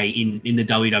 say, in the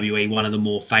WWE, one of the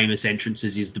more famous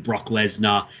entrances is the Brock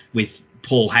Lesnar with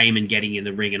Paul Heyman getting in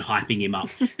the ring and hyping him up.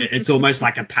 It's almost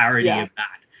like a parody of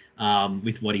that,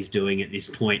 with what he's doing at this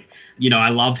point. You know,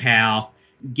 I love how,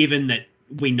 given that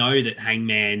we know that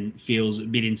Hangman feels a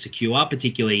bit insecure,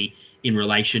 particularly in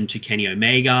relation to Kenny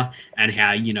Omega, and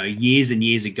how, you know, years and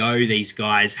years ago, these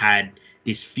guys had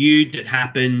this feud that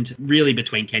happened really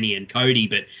between Kenny and Cody,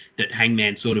 but that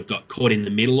Hangman sort of got caught in the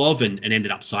middle of and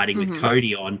ended up siding with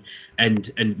Cody on, and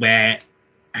where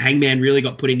Hangman really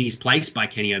got put in his place by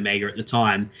Kenny Omega at the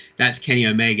time. That's Kenny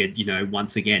Omega, you know,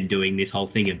 once again doing this whole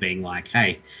thing of being like,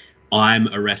 hey, I'm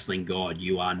a wrestling god.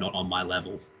 You are not on my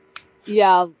level.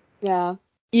 Yeah. Yeah.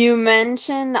 You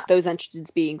mentioned those entrances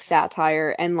being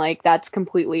satire, and like that's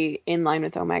completely in line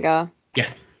with Omega. Yeah.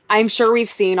 I'm sure we've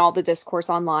seen all the discourse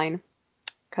online,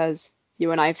 because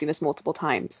you and I have seen this multiple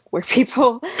times, where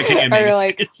people are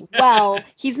like, well,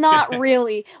 he's not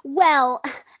really, well,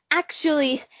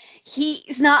 actually,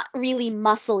 he's not really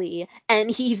muscly, and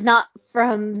he's not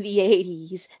from the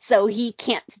 80s, so he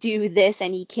can't do this,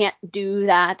 and he can't do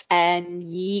that, and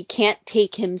you can't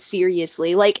take him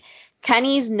seriously. Like,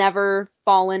 Kenny's never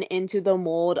fallen into the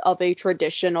mold of a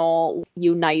traditional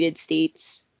United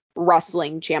States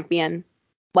wrestling champion.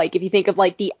 Like, if you think of,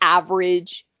 like, the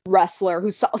average wrestler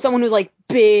who's someone who's, like,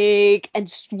 big and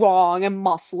strong and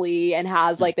muscly and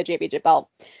has, like, the championship belt,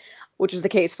 which is the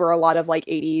case for a lot of, like,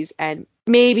 80s and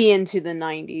maybe into the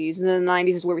 90s. And then the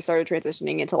 90s is where we started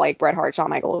transitioning into, like, Bret Hart,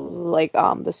 Shawn Michaels, like,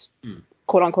 this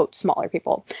quote-unquote smaller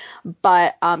people.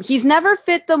 But he's never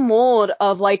fit the mold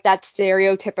of, like, that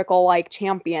stereotypical, like,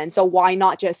 champion. So why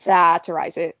not just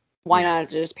satirize it? Why not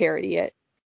just parody it?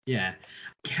 Yeah.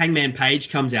 Hangman Page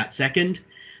comes out second.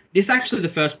 This is actually the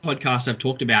first podcast I've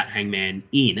talked about Hangman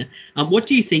in. What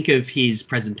do you think of his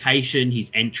presentation,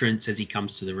 his entrance as he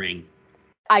comes to the ring?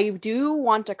 I do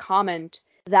want to comment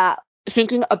that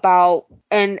thinking about,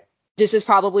 and this is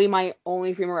probably my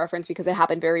only frame of reference because it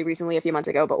happened very recently a few months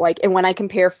ago, but like, and when I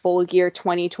compare Full Gear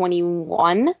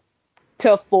 2021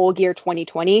 to Full Gear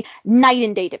 2020, night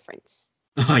and day difference.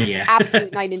 Oh, yeah.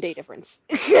 Absolute night and day difference.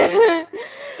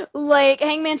 Like,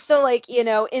 Hangman's still, like, you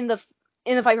know, in the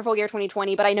fight for Full Gear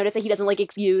 2020, but I noticed that he doesn't, like,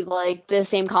 exude, like, the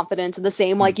same confidence and the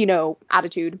same, like, you know,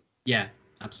 attitude. Yeah,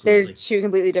 absolutely. They're two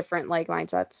completely different, like,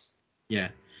 mindsets. Yeah.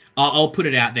 I'll put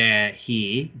it out there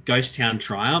here. Ghost Town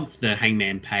Triumph, the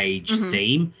Hangman Page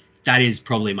theme, that is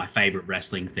probably my favorite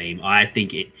wrestling theme. I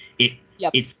think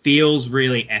it feels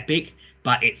really epic,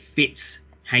 but it fits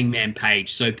Hangman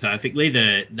Page so perfectly.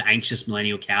 The anxious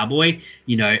millennial cowboy,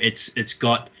 you know, it's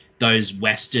got those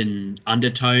Western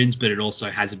undertones, but it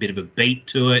also has a bit of a beat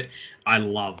to it. I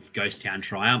love Ghost Town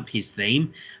Triumph, his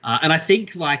theme. And I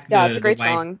think, like, it's a great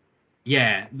song.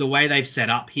 Yeah, the way they've set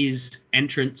up his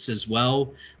entrance as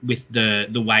well, with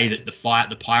the way that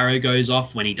the pyro goes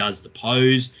off when he does the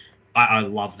pose, I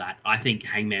love that. I think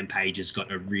Hangman Page has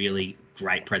got a really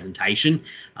great presentation,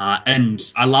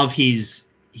 and I love his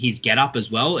get-up as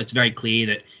well. It's very clear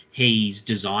that he's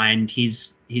designed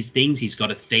his things. He's got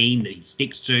a theme that he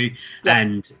sticks to,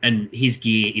 and his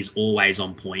gear is always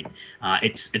on point.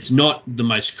 It's not the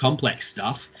most complex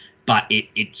stuff, but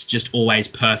it's just always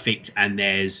perfect, and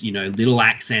there's, you know, little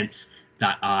accents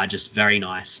that are just very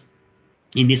nice.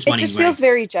 In this one, it just feels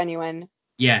very genuine.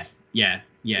 Yeah.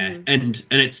 And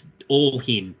it's all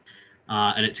him,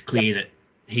 and it's clear that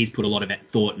he's put a lot of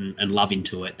thought and love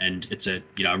into it, and it's a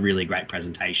really great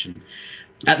presentation.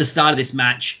 At the start of this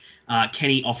match,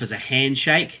 Kenny offers a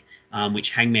handshake, which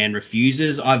Hangman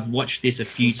refuses. I've watched this a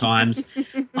few times.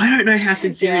 I don't know how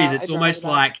sincere it is. It's almost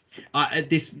like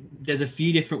there's a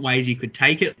few different ways you could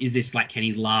take it. Is this like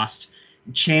Kenny's last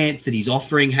chance that he's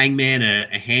offering Hangman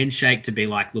a handshake to be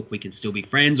like, look, we can still be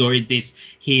friends? Or is this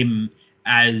him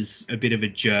as a bit of a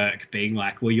jerk being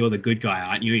like, well, you're the good guy,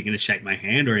 aren't you? Are you going to shake my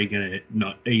hand, or are you going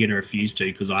to refuse to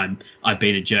because I've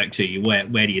been a jerk to you? Where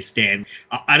do you stand?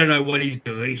 I don't know what he's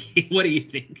doing. What do you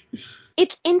think?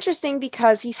 It's interesting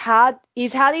because he's had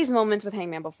these moments with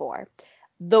Hangman before,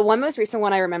 The one most recent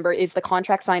one I remember is the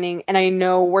contract signing, and I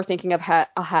know we're thinking of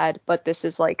ahead, but this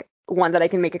is like one that I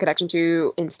can make a connection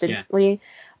to instantly. Yeah.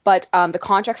 But the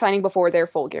contract signing before their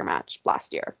Full Gear match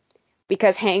last year,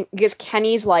 because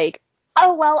Kenny's like,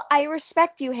 oh, well, I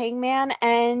respect you, Hangman,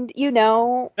 and, you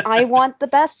know, I want the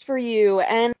best for you,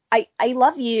 and I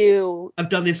love you. I've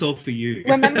done this all for you.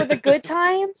 Remember the good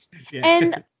times? Yeah.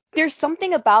 And there's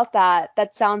something about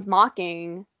that sounds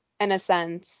mocking in a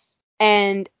sense.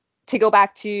 And to go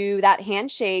back to that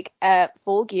handshake at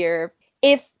Full Gear,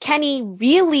 if Kenny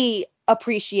really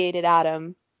appreciated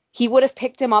Adam, he would have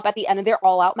picked him up at the end of their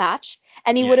all-out match,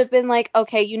 and he would have been like,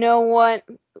 okay, you know what?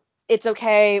 It's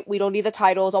okay. We don't need the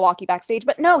titles. I'll walk you backstage.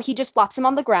 But no, he just flops him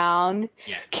on the ground,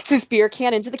 kicks his beer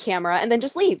can into the camera, and then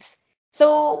just leaves.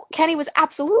 So Kenny was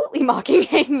absolutely mocking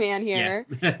Hangman here.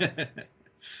 Yeah.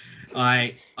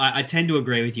 I tend to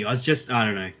agree with you. I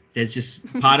don't know. There's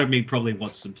just part of me probably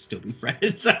wants them still be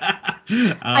friends.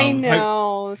 I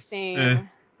know. Same.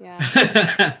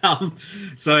 Yeah.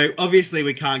 So obviously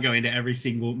we can't go into every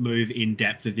single move in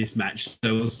depth of this match,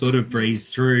 so we'll sort of breeze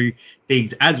through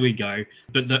things as we go.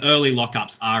 But the early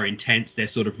lockups are intense. They're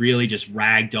sort of really just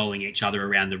ragdolling each other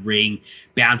around the ring,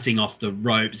 bouncing off the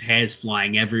ropes, hairs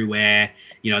flying everywhere,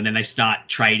 and then they start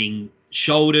trading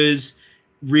shoulders.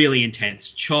 Really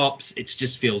intense chops. It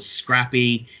just feels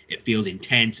scrappy. It feels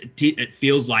intense. It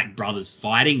feels like brothers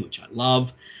fighting, which I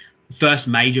love. First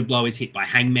major blow is hit by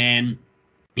Hangman.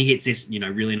 He hits this,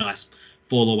 really nice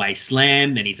fall-away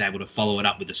slam. Then he's able to follow it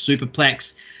up with a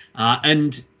superplex.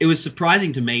 And it was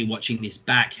surprising to me watching this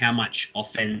back how much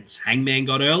offense Hangman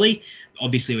got early.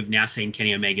 Obviously, we've now seen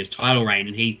Kenny Omega's title reign,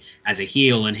 and he, as a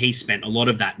heel, and he spent a lot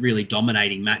of that really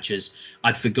dominating matches.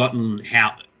 I'd forgotten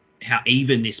how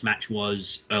even this match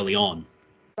was early on.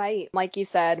 Right. Like you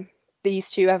said,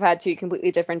 these two have had two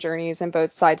completely different journeys in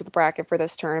both sides of the bracket for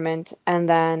this tournament, and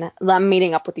then them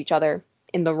meeting up with each other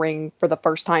in the ring for the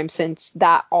first time since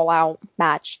that all-out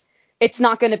match. It's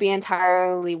not going to be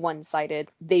entirely one-sided.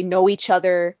 They know each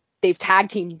other. They've tag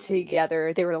teamed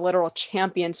together. They were literal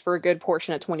champions for a good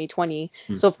portion of 2020.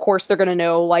 So, of course, they're going to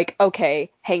know, like, okay,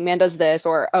 Hangman does this,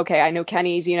 or, okay, I know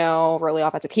Kenny's, really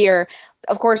offensive here.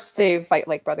 Of course, they fight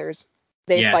like brothers.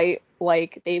 They fight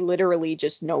like they literally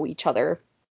just know each other.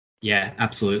 Yeah,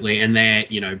 absolutely. And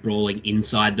they're, brawling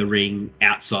inside the ring,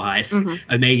 outside.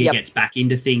 Mm-hmm. Omega gets back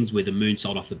into things with a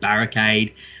moonsault off the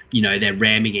barricade. They're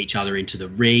ramming each other into the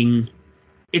ring.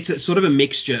 It's a sort of a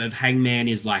mixture of Hangman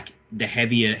is like he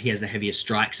has the heavier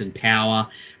strikes and power,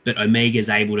 but Omega's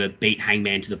able to beat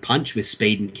Hangman to the punch with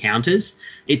speed and counters.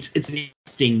 It's an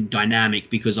interesting dynamic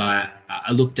because I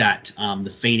looked at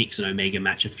the Phoenix and Omega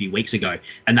match a few weeks ago,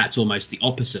 and that's almost the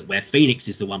opposite, where Phoenix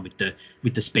is the one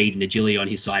with the speed and agility on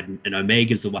his side, and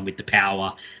Omega's the one with the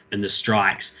power and the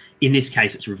strikes. In this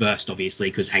case, it's reversed, obviously,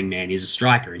 because Hangman is a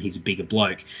striker and he's a bigger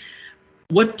bloke.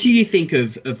 What do you think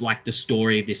of like the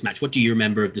story of this match? What do you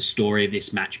remember of the story of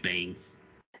this match being?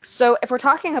 So if we're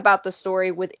talking about the story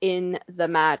within the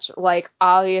match, like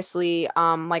obviously,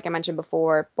 like I mentioned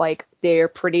before, like they're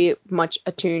pretty much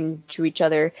attuned to each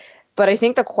other. But I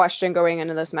think the question going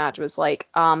into this match was like,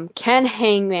 can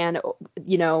Hangman,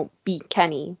 beat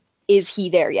Kenny? Is he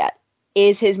there yet?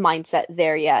 Is his mindset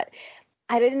there yet?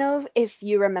 I didn't know if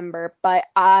you remember, but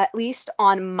at least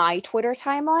on my Twitter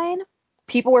timeline,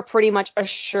 people were pretty much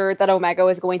assured that Omega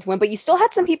was going to win. But you still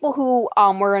had some people who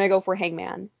were going to go for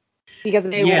Hangman. Because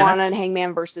they wanted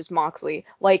Hangman versus Moxley.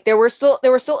 Like there were still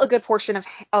a good portion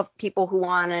of people who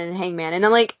wanted Hangman, and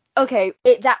I'm like, okay,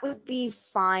 that would be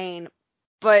fine,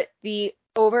 but the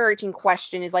overarching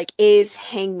question is like, is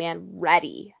Hangman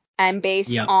ready? And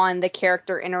based on the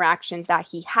character interactions that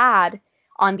he had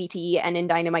on BTE and in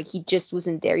Dynamite, he just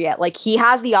wasn't there yet. Like he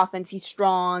has the offense, he's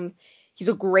strong, he's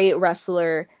a great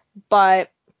wrestler,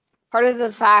 but part of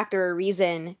the factor or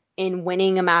reason in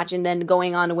winning a match and then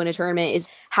going on to win a tournament is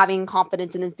having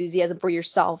confidence and enthusiasm for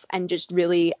yourself and just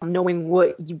really knowing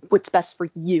what's best for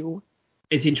you.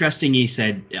 It's interesting you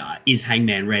said, is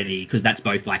Hangman ready? Because that's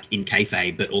both like in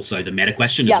kayfabe, but also the meta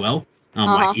question as well.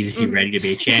 Like, is he ready to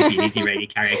be a champion? Is he ready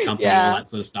to carry a company? All that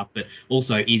sort of stuff. But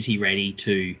also, is he ready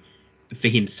for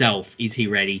himself? Is he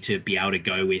ready to be able to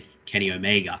go with Kenny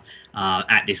Omega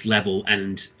at this level?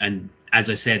 And as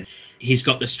I said, he's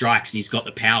got the strikes and he's got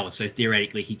the power, so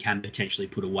theoretically he can potentially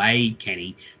put away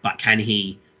Kenny, but can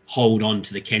he hold on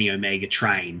to the Kenny Omega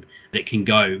train that can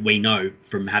go? We know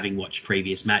from having watched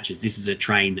previous matches, this is a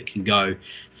train that can go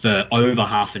for over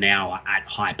half an hour at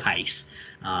high pace.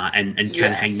 And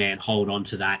can Hangman hold on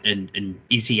to that? And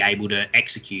is he able to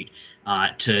execute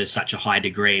to such a high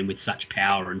degree and with such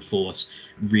power and force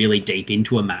really deep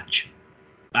into a match?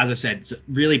 As I said, it's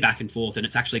really back and forth, and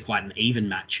it's actually quite an even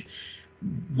match.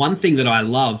 one thing that I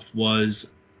love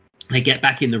was they get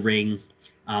back in the ring.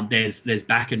 There's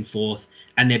back and forth,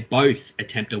 and they both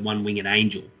attempt a one-winged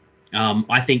angel.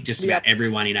 I think just about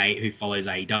everyone who follows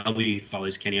AEW, who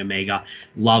follows Kenny Omega,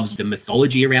 loves the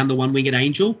mythology around the one-winged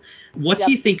angel. What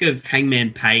do you think of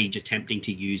Hangman Page attempting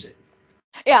to use it?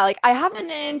 Yeah, like I have an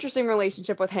interesting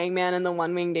relationship with Hangman and the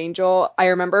One-Winged Angel. I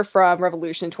remember from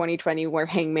Revolution 2020 where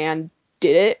Hangman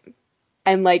did it,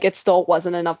 and like it still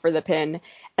wasn't enough for the pin.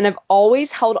 And I've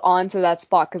always held on to that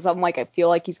spot because I'm like, I feel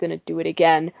like he's gonna do it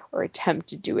again or attempt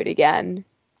to do it again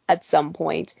at some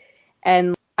point.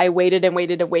 And I waited and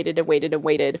waited and waited and waited and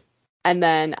waited. And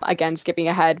then again, skipping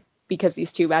ahead because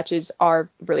these two matches are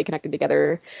really connected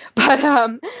together. But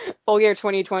Full Gear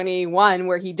 2021,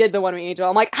 where he did the One Wing Angel,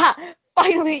 I'm like, ha,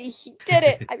 finally he did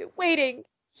it. I've been waiting.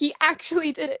 He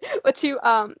actually did it. But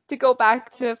to go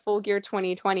back to Full Gear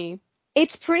 2020,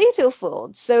 it's pretty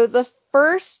twofold. So the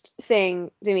first thing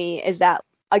to me is that,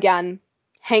 again,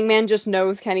 Hangman just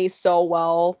knows Kenny so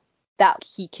well that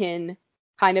he can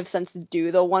kind of sense to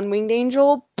do the One-Winged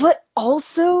Angel, but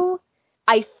also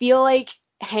I feel like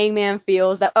Hangman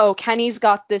feels that, oh, Kenny's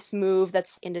got this move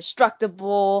that's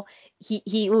indestructible.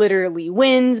 He literally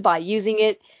wins by using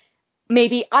it.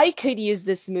 Maybe I could use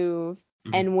this move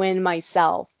and win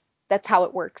myself. That's how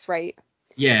it works, right?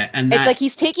 Yeah, and it's like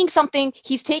he's taking something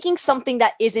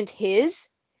that isn't his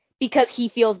because he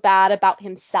feels bad about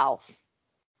himself.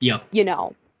 Yep. You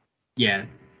know. Yeah.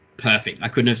 Perfect. I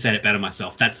couldn't have said it better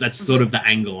myself. That's sort of the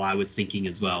angle I was thinking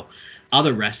as well.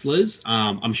 Other wrestlers,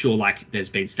 I'm sure like there's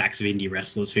been stacks of indie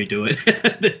wrestlers who do it.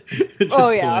 Just oh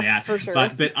pull yeah, it out. For sure.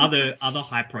 But other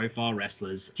high profile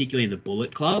wrestlers, particularly in the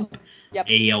Bullet Club,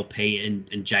 ELP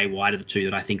and Jay White are the two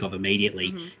that I think of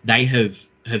immediately. They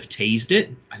have teased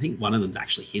it. I think one of them's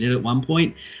actually hit it at one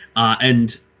point.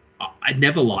 And I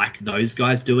never liked those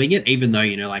guys doing it, even though,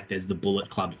 like there's the Bullet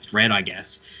Club thread, I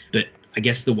guess. But I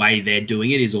guess the way they're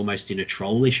doing it is almost in a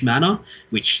trollish manner,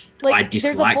 which I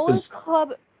dislike.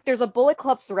 There's a Bullet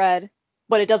Club thread,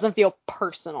 but it doesn't feel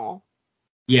personal.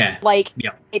 Yeah.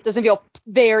 It doesn't feel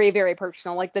very, very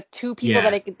personal. Like the two people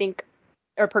that I can think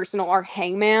are personal are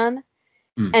Hangman.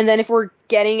 And then if we're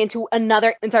getting into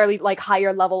another entirely like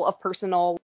higher level of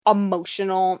personal,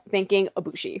 emotional thinking,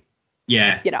 Ibushi.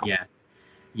 Yeah.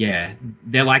 Yeah.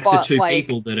 They're like the two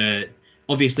people that are.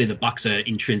 Obviously, the Bucks are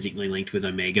intrinsically linked with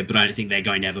Omega, but I don't think they're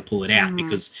going to ever pull it out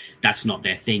because that's not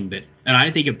their thing. And I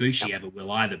don't think Ibushi ever will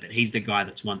either. But he's the guy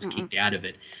that's once kicked out of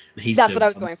it. That's what I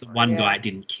was going for. One guy it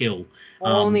didn't kill.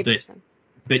 Only person.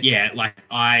 But yeah, like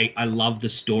I love the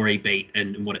story beat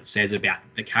and what it says about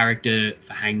the character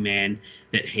for Hangman,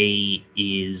 that he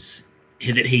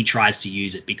tries to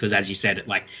use it because, as you said,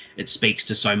 it speaks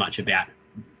to so much about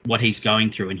what he's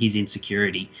going through and his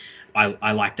insecurity.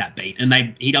 I like that beat.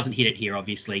 And he doesn't hit it here,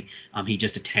 obviously. He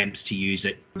just attempts to use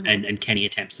it, and Kenny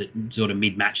attempts it sort of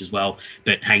mid-match as well.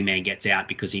 But Hangman gets out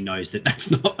because he knows that that's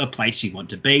not a place you want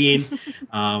to be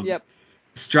in.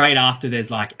 Straight after, there's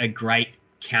like a great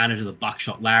counter to the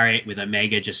buckshot lariat with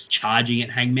Omega just charging at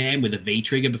Hangman with a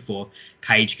V-trigger before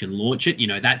Page can launch it.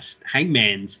 That's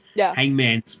Hangman's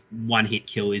one-hit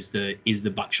kill is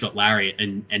the buckshot lariat,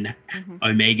 and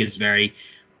Omega's very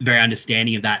very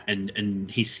understanding of that, and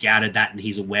he's scouted that and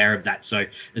he's aware of that. So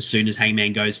as soon as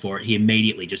Hangman goes for it, he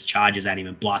immediately just charges at him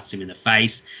and blasts him in the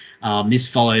face. This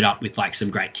followed up with like some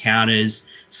great counters,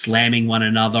 slamming one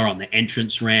another on the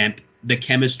entrance ramp. The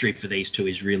chemistry for these two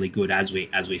is really good, as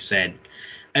we said.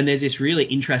 And there's this really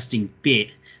interesting bit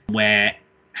where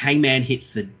Hangman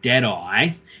hits the Deadeye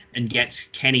and gets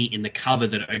Kenny in the cover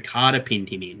that Okada pinned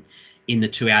him in the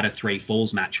 2 out of 3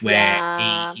 falls match,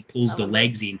 where he pulls the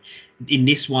legs in. In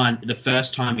this one, the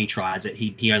first time he tries it,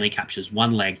 he only captures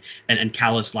one leg, and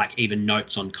Callis even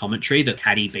notes on commentary that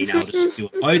had he been able to secure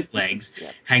both legs,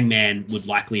 Hangman would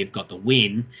likely have got the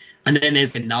win. And then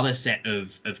there's another set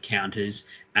of counters,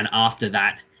 and after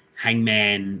that,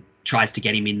 Hangman tries to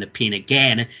get him in the pin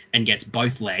again and gets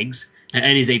both legs,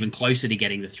 and is even closer to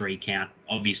getting the 3 count.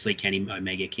 Obviously, Kenny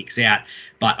Omega kicks out.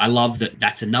 But I love that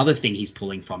that's another thing he's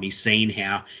pulling from. He's seen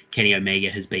how Kenny Omega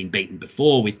has been beaten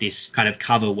before with this kind of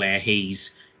cover where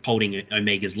he's holding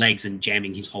Omega's legs and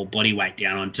jamming his whole body weight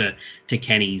down onto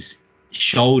Kenny's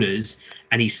shoulders.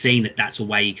 And he's seen that that's a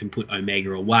way you can put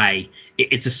Omega away.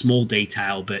 It's a small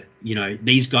detail, but,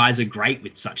 these guys are great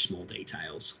with such small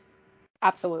details.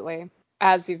 Absolutely.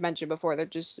 As we've mentioned before, they're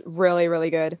just really, really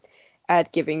good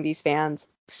at giving these fans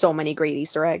so many great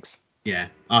Easter eggs. Yeah,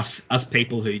 us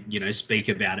people who speak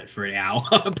about it for an hour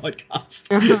on a podcast.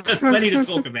 Plenty to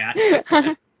talk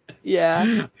about.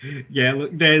 Yeah. Yeah,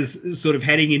 look, there's sort of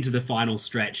heading into the final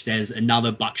stretch. There's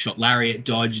another buckshot lariat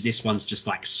dodge. This one's just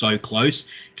like so close.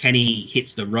 Kenny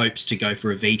hits the ropes to go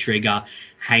for a V-trigger.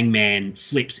 Hangman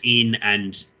flips in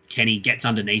and Kenny gets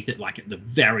underneath it like at the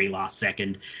very last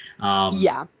second.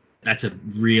 Yeah. That's a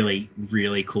really,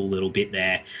 really cool little bit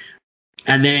there.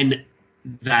 And then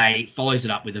they follows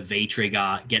it up with a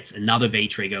V-trigger, gets another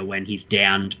V-trigger when he's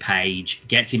downed Page,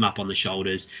 gets him up on the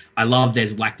shoulders. I love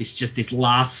there's like this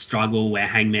last struggle where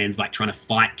Hangman's like trying to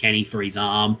fight Kenny for his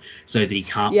arm so that he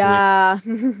can't Yeah.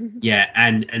 yeah,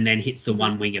 and then hits the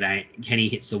Kenny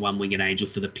hits the one-winged angel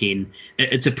for the pin.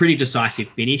 It's a pretty decisive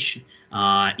finish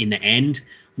in the end.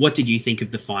 What did you think of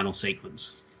the final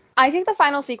sequence? I think the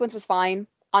final sequence was fine,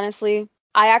 honestly.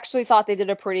 I actually thought they did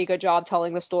a pretty good job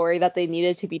telling the story that they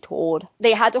needed to be told.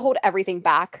 They had to hold everything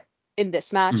back in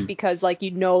this match because, like,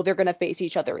 they're going to face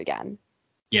each other again.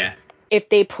 Yeah. If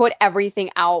they put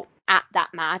everything out at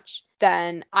that match,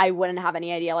 then I wouldn't have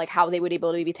any idea, like, how they would be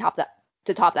able to be top that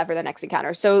for the next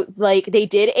encounter. So, like, they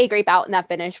did a great bout and that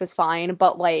finish was fine,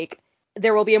 but, like,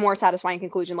 there will be a more satisfying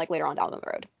conclusion, like, later on down the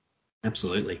road.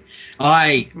 Absolutely.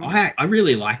 I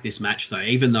really like this match, though,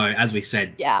 even though, as we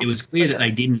said, it was clear that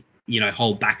they didn't,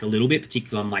 hold back a little bit,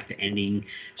 particularly on like the ending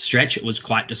stretch. It was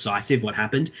quite decisive what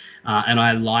happened. And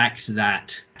I liked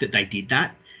that they did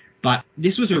that. But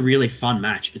this was a really fun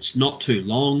match. It's not too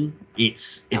long.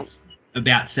 It's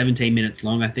about 17 minutes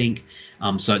long, I think.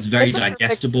 So it's very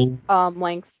digestible.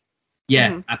 Length.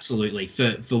 Yeah, absolutely.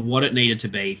 For what it needed to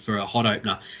be for a hot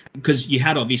opener, because you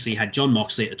had obviously had Jon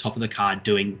Moxley at the top of the card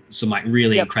doing some like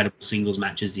really incredible singles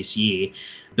matches this year,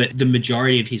 but the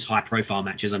majority of his high profile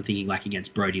matches, I'm thinking like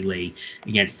against Brody Lee,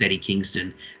 against Eddie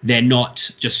Kingston, they're not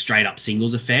just straight up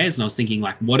singles affairs. And I was thinking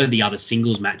like, what are the other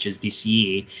singles matches this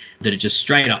year that are just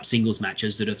straight up singles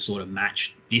matches that have sort of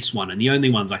matched this one? And the only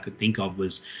ones I could think of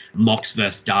was Mox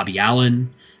versus Darby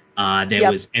Allin. There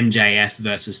was MJF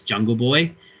versus Jungle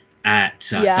Boy at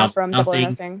Double or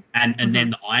Nothing. And then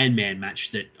the Iron Man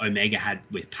match that Omega had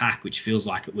with Pac, which feels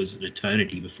like it was an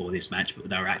eternity before this match, but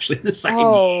they were actually the same year.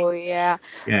 Oh, yeah.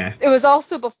 Yeah. It was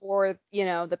also before,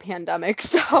 the pandemic,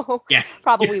 so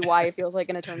probably why it feels like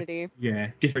an eternity.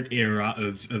 Yeah, different era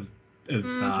of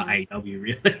AEW,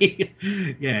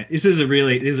 really. Yeah, this is a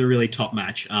really top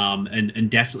match, and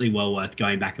definitely well worth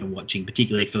going back and watching,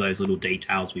 particularly for those little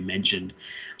details we mentioned.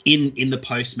 In the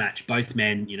post match, both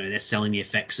men, they're selling the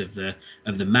effects of the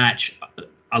match.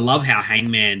 I love how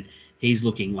Hangman, he's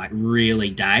looking like really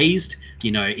dazed.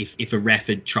 If a ref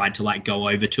had tried to like go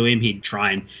over to him, he'd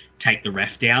try and take the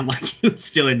ref down like he was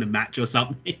still in the match or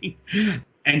something.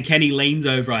 And Kenny leans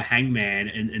over a Hangman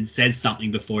and says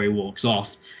something before he walks off.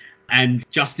 And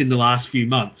just in the last few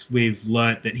months, we've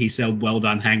learnt that he said "well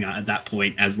done, Hanger" at that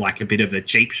point as like a bit of a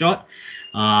cheap shot.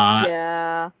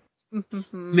 Yeah.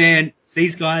 Man,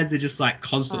 these guys are just like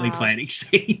constantly planting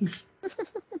scenes.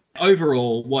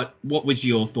 Overall, what was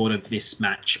your thought of this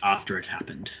match after it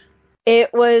happened?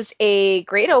 It was a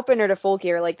great opener to Full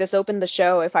Gear. Like, this opened the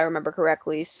show, if I remember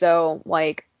correctly. So,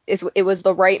 like, it was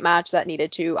the right match that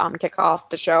needed to kick off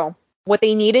the show. What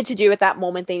they needed to do at that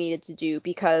moment, they needed to do,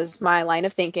 because my line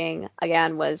of thinking,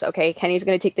 again, was, okay, Kenny's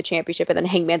going to take the championship and then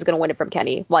Hangman's going to win it from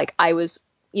Kenny. Like, I was,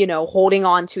 holding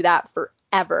on to that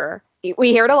forever.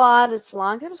 We hear it a lot. It's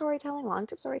long-term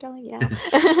storytelling, yeah.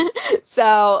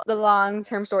 So the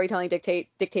long-term storytelling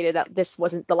dictated that this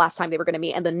wasn't the last time they were going to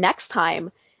meet. And the next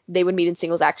time they would meet in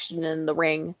singles action in the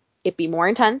ring, it'd be more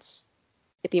intense,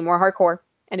 it'd be more hardcore,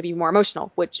 and it'd be more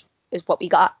emotional, which is what we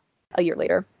got a year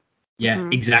later. Yeah,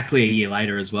 exactly a year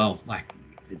later as well. Like,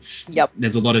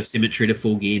 there's a lot of symmetry to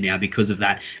Full Gear now because of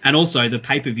that. And also the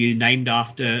pay-per-view named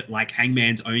after like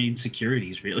Hangman's own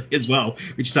insecurities really as well,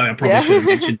 which is something I probably should have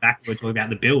mentioned back when we were talking about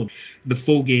the build. The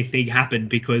Full Gear thing happened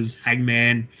because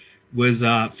Hangman was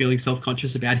feeling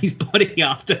self-conscious about his body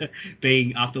after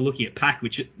looking at Pac,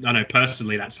 which I know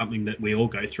personally that's something that we all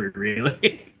go through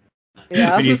really.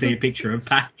 Yeah. When you see a picture of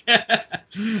Pac.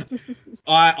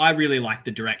 I really like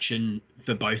the direction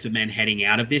for both of men heading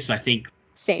out of this. I think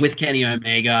with Kenny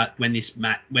Omega, when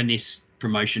this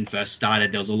promotion first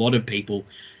started, there was a lot of people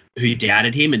who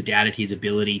doubted him and doubted his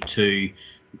ability to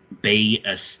be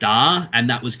a star, and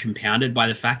that was compounded by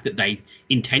the fact that they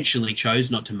intentionally chose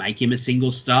not to make him a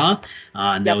single star.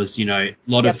 And there was, a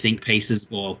lot of think pieces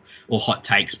or hot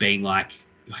takes being like,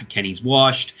 Kenny's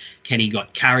washed. Kenny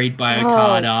got carried by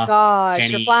Okada. Oh gosh,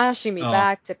 you're flashing me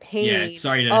back to pain. Yeah,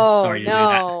 sorry to do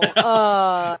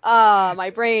that. My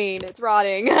brain, it's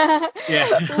rotting.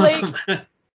 Yeah.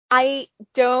 I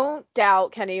don't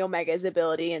doubt Kenny Omega's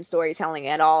ability in storytelling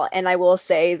at all, and I will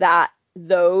say that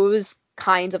those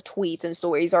kinds of tweets and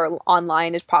stories are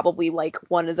online is probably like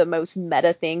one of the most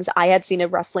meta things I had seen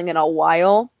of wrestling in a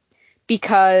while,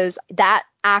 because that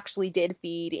actually did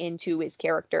feed into his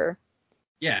character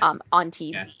on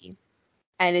TV. Yeah.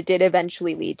 And it did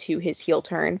eventually lead to his heel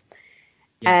turn.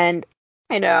 Yeah. And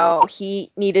I know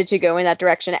he needed to go in that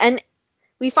direction. And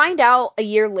we find out a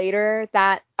year later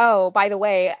that, oh, by the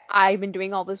way, I've been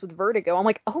doing all this with Vertigo. I'm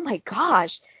like, oh my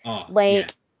gosh. Oh, like, yeah.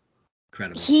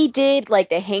 Incredible. He did like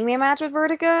the Hangman match with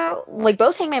Vertigo, like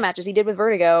both Hangman matches he did with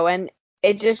Vertigo, and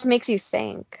it just makes you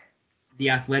think. The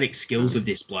athletic skills of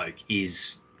this bloke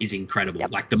is incredible.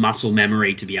 Yep. Like the muscle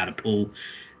memory to be able to pull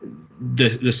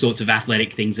the sorts of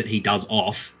athletic things that he does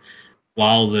off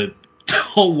while the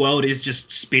whole world is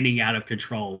just spinning out of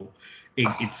control.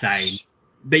 Insane.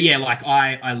 But yeah, like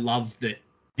I love that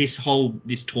this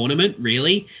tournament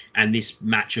really, and this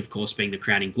match of course being the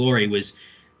crowning glory was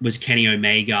Kenny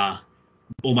Omega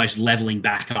almost leveling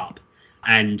back up.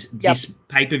 And this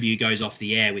pay-per-view goes off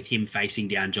the air with him facing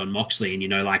down Jon Moxley,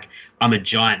 and like I'm a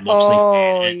giant Moxley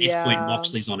fan, and at this point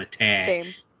Moxley's on a tear.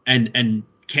 Same. And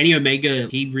Kenny Omega,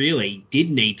 he really did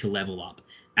need to level up,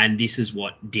 and this is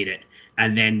what did it.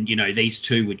 And then these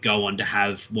two would go on to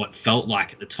have what felt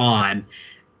like at the time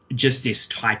just this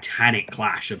titanic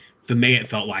clash. For me, it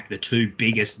felt like the two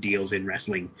biggest deals in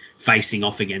wrestling facing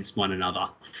off against one another.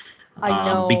 I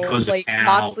know, because like of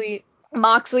how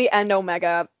Moxley and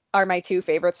Omega are my two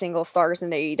favorite single stars in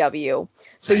AEW.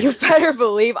 So you better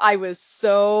believe I was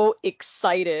so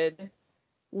excited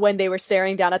when they were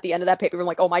staring down at the end of that paper. I'm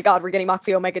like, oh my God, we're getting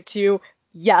Moxley Omega 2.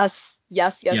 Yes.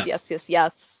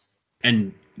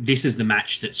 And this is the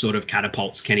match that sort of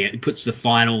catapults Kenny. It puts the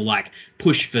final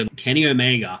push for Kenny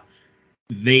Omega.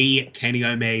 The Kenny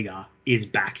Omega is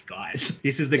back, guys.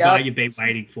 This is the guy you've been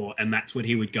waiting for, and that's what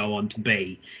he would go on to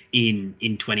be in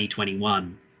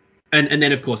 2021. And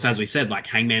then, of course, as we said,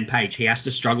 Hangman Page, he has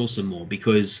to struggle some more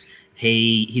because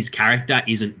his character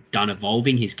isn't done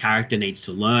evolving. His character needs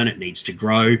to learn. It needs to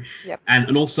grow. Yep.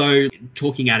 And also,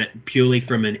 talking at it purely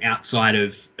from an outside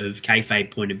of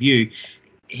kayfabe point of view,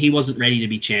 he wasn't ready to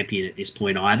be champion at this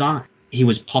point either. He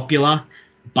was popular,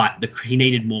 but he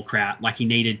needed more crowd. He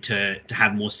needed to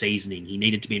have more seasoning. He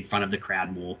needed to be in front of the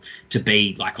crowd more to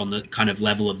be on the kind of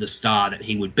level of the star that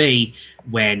he would be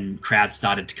when crowds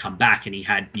started to come back, and he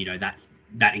had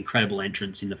that incredible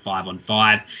entrance in the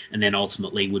 5-on-5, and then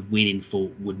ultimately would win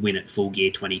at Full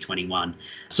Gear 2021.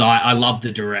 So I love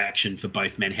the direction for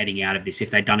both men heading out of this. If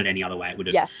they'd done it any other way, it would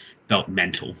have felt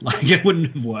mental. It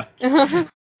wouldn't have worked.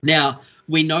 Now,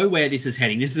 we know where this is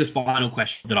heading. This is a final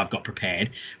question that I've got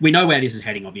prepared. We know where this is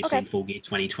heading, obviously, in Full Gear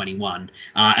 2021.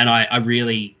 And I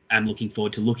really am looking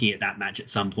forward to looking at that match at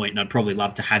some point. And I'd probably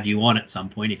love to have you on at some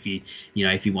point if you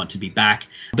want to be back.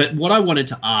 But what I wanted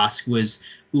to ask was,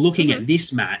 looking at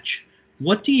this match,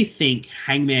 what do you think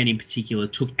Hangman in particular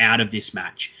took out of this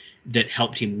match that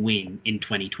helped him win in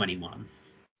 2021?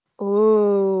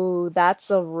 Ooh, that's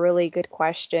a really good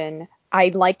question.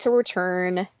 I'd like to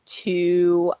return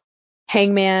to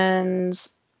Hangman's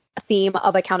theme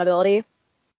of accountability,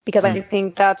 because I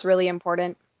think that's really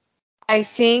important. I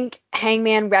think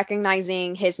Hangman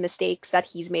recognizing his mistakes that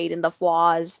he's made and the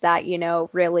flaws that,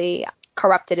 really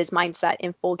corrupted his mindset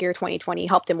in Full Gear 2020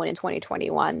 helped him win in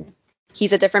 2021.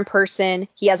 He's a different person.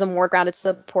 He has a more grounded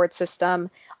support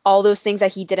system. All those things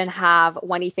that he didn't have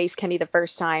when he faced Kenny the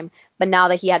first time. But now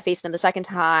that he had faced him the second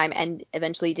time and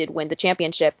eventually did win the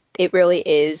championship, it really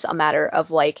is a matter of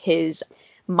his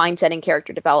mindset and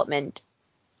character development.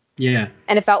 Yeah.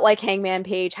 And it felt like Hangman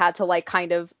Page had to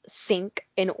kind of sink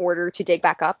in order to dig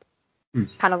back up.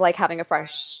 Kind of like having a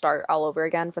fresh start all over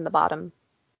again from the bottom.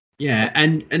 Yeah,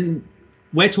 and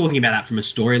we're talking about that from a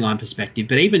storyline perspective,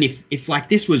 but even if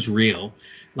this was real,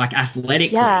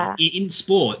 athletically, in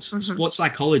sports, sports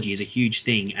psychology is a huge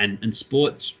thing, and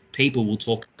sports people will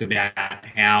talk about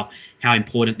how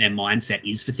important their mindset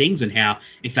is for things, and how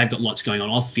if they've got lots going on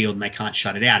off field and they can't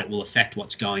shut it out, it will affect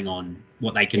what's going on,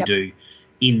 what they can do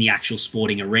in the actual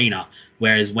sporting arena.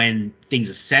 Whereas when things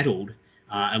are settled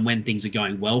and when things are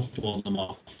going well for them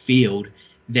off field,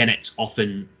 then it's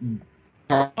often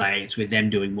correlates with them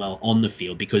doing well on the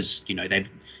field, because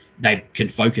they can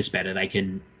focus better, they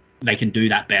can do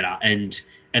that better, and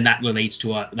that leads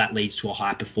to a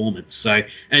high performance. So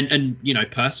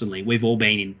and personally, we've all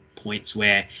been in points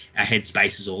where our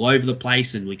headspace is all over the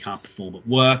place and we can't perform at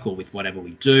work or with whatever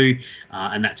we do,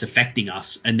 and that's affecting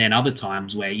us. And then other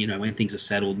times where when things are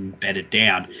settled and bedded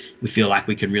down, we feel like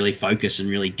we can really focus and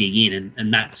really dig in,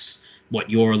 and that's what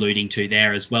you're alluding to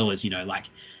there, as well as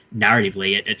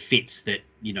narratively, it fits that,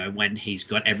 when he's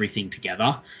got everything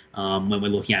together, when we're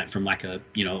looking at it from like a,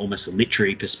 almost a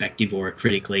literary perspective or a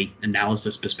critically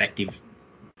analysis perspective,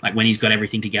 like when he's got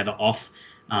everything together off,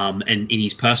 and in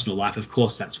his personal life, of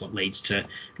course, that's what leads to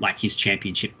like his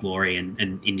championship glory, and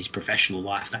in his professional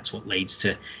life, that's what leads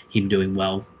to him doing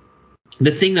well.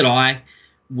 The thing that I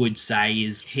would say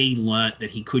is he learnt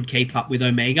that he could keep up with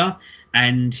Omega,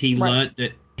 and he learnt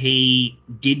that he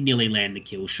did nearly land the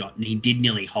kill shot, and he did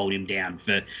nearly hold him down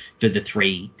for the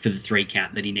three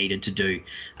count that he needed to do.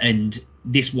 And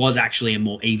this was actually a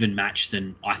more even match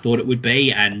than I thought it would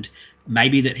be, and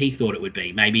maybe that he thought it would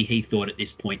be. Maybe he thought at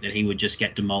this point that he would just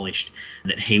get demolished,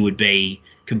 that he would be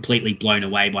completely blown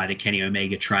away by the Kenny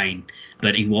Omega train,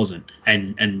 but he wasn't.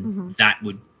 And that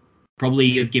would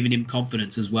probably have given him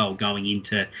confidence as well going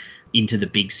into the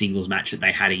big singles match that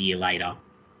they had a year later.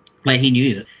 Like, he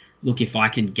knew that, look, if I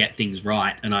can get things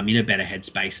right and I'm in a better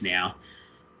headspace now,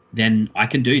 then I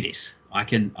can do this. I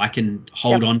can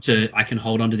hold on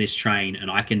to this train,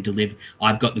 and I can deliver.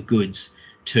 I've got the goods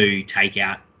to take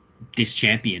out this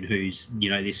champion who's,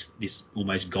 this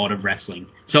almost god of wrestling,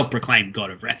 self-proclaimed god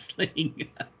of wrestling.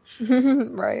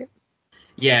 Right.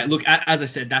 Yeah, look, as I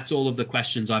said, that's all of the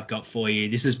questions I've got for you.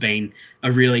 This has been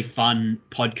a really fun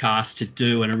podcast to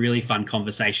do and a really fun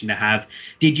conversation to have.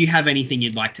 Did you have anything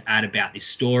you'd like to add about this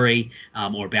story,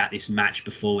 or about this match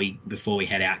before we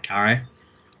head out, Caro?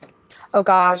 Oh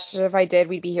gosh, if I did,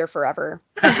 we'd be here forever.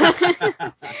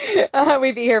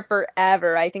 We'd be here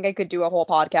forever. I think I could do a whole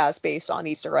podcast based on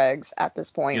Easter eggs at this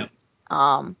point.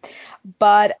 Yep.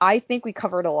 But I think we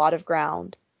covered a lot of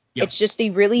ground. Yep. It's just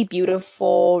a really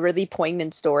beautiful, really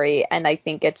poignant story, and I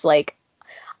think it's like,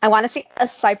 I want to say,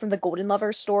 aside from the Golden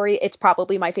Lover story, it's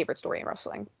probably my favorite story in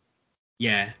wrestling.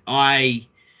 Yeah, I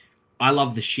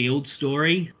love the Shield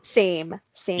story. Same.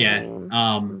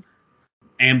 Yeah.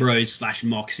 Ambrose /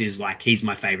 Mox is like, he's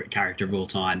my favorite character of all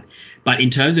time. But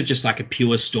in terms of just like a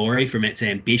pure story from its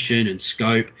ambition and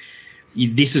scope,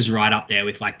 this is right up there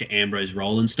with like the Ambrose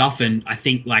Rollins stuff. And I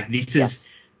think like this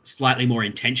is slightly more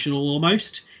intentional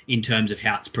almost in terms of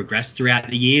how it's progressed throughout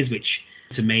the years, which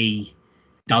to me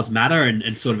does matter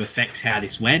and sort of affects how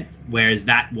this went. Whereas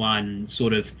that one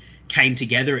sort of came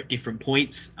together at different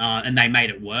points, and they made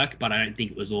it work, but I don't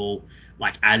think it was all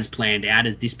like as planned out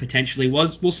as this potentially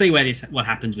was. We'll see what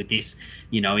happens with this,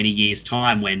 in a year's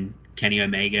time when Kenny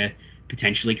Omega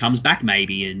potentially comes back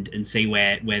maybe, and see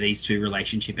where these two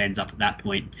relationship ends up at that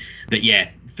point. But yeah,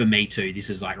 for me too,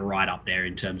 this is like right up there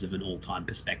in terms of an all-time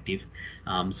perspective.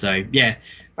 So yeah,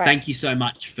 Thank you so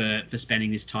much for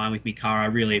spending this time with me, Cara. I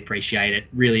really appreciate it.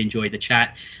 Really enjoyed the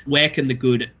chat. Where can the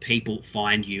good people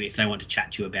find you if they want to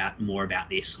chat to you more about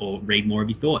this or read more of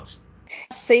your thoughts?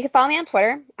 So you can follow me on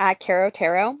Twitter at Caro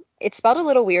Taro. It's spelled a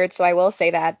little weird, so I will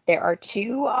say that there are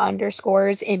 2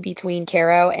 underscores in between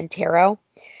Caro and Taro.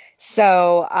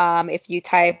 So if you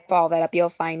type all that up, you'll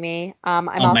find me. I'm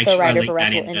also a writer for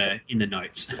Wrestle in the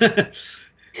notes.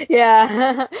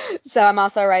 Yeah. So I'm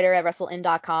also a writer at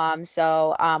WrestleIn.com.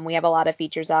 So we have a lot of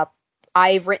features up.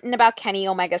 I've written about Kenny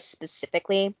Omega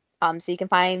specifically. So you can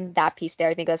find that piece there.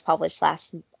 I think it was published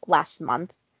last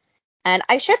month. And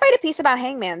I should write a piece about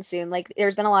Hangman soon. Like,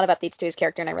 there's been a lot of updates to his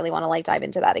character, and I really want to like dive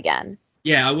into that again.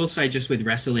 Yeah, I will say just with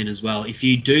WrestleIn as well, if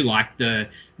you do like the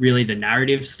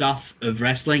narrative stuff of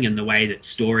wrestling and the way that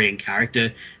story and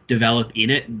character develop in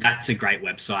it, that's a great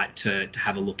website to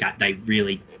have a look at. They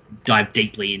really dive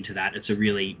deeply into that. It's a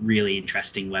really, really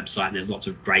interesting website, and there's lots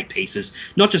of great pieces,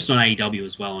 not just on AEW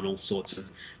as well, on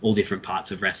all different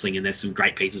parts of wrestling. And there's some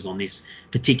great pieces on this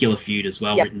particular feud as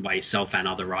well, written by yourself and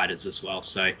other writers as well.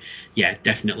 So yeah,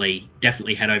 definitely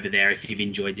head over there if you've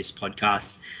enjoyed this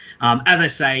podcast. As I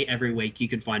say every week, you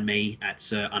can find me at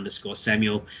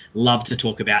Sir_Samuel. Love to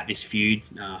talk about this feud.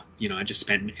 I just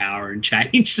spent an hour and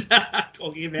change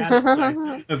talking about it.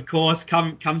 So, of course,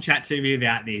 come chat to me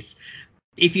about this.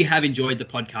 If you have enjoyed the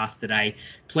podcast today,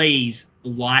 please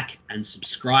like and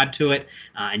subscribe to it.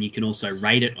 And you can also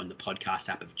rate it on the podcast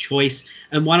app of choice.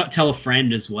 And why not tell a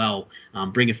friend as well?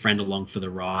 Bring a friend along for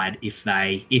the ride. If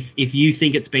you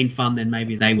think it's been fun, then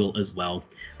maybe they will as well.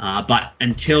 But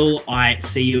until I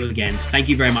see you again, thank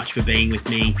you very much for being with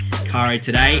me, Caro,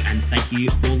 today, and thank you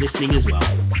for listening as well.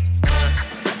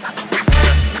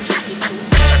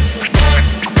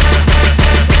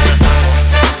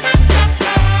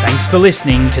 Thanks for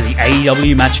listening to the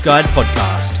AEW Match Guide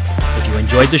podcast. If you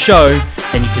enjoyed the show,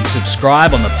 then you can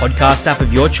subscribe on the podcast app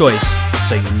of your choice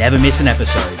so you never miss an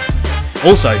episode.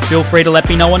 Also, feel free to let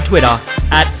me know on Twitter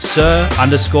at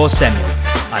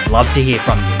Sir_Samuel. I'd love to hear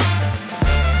from you.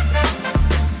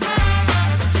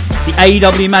 The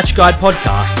AEW Match Guide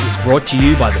podcast is brought to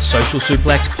you by the Social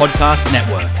Suplex Podcast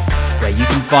Network. where you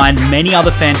can find many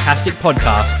other fantastic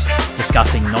podcasts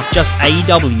discussing not just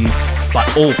AEW,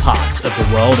 but all parts of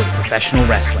the world of professional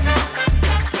wrestling.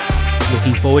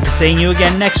 Looking forward to seeing you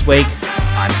again next week.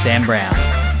 I'm Sam Brown.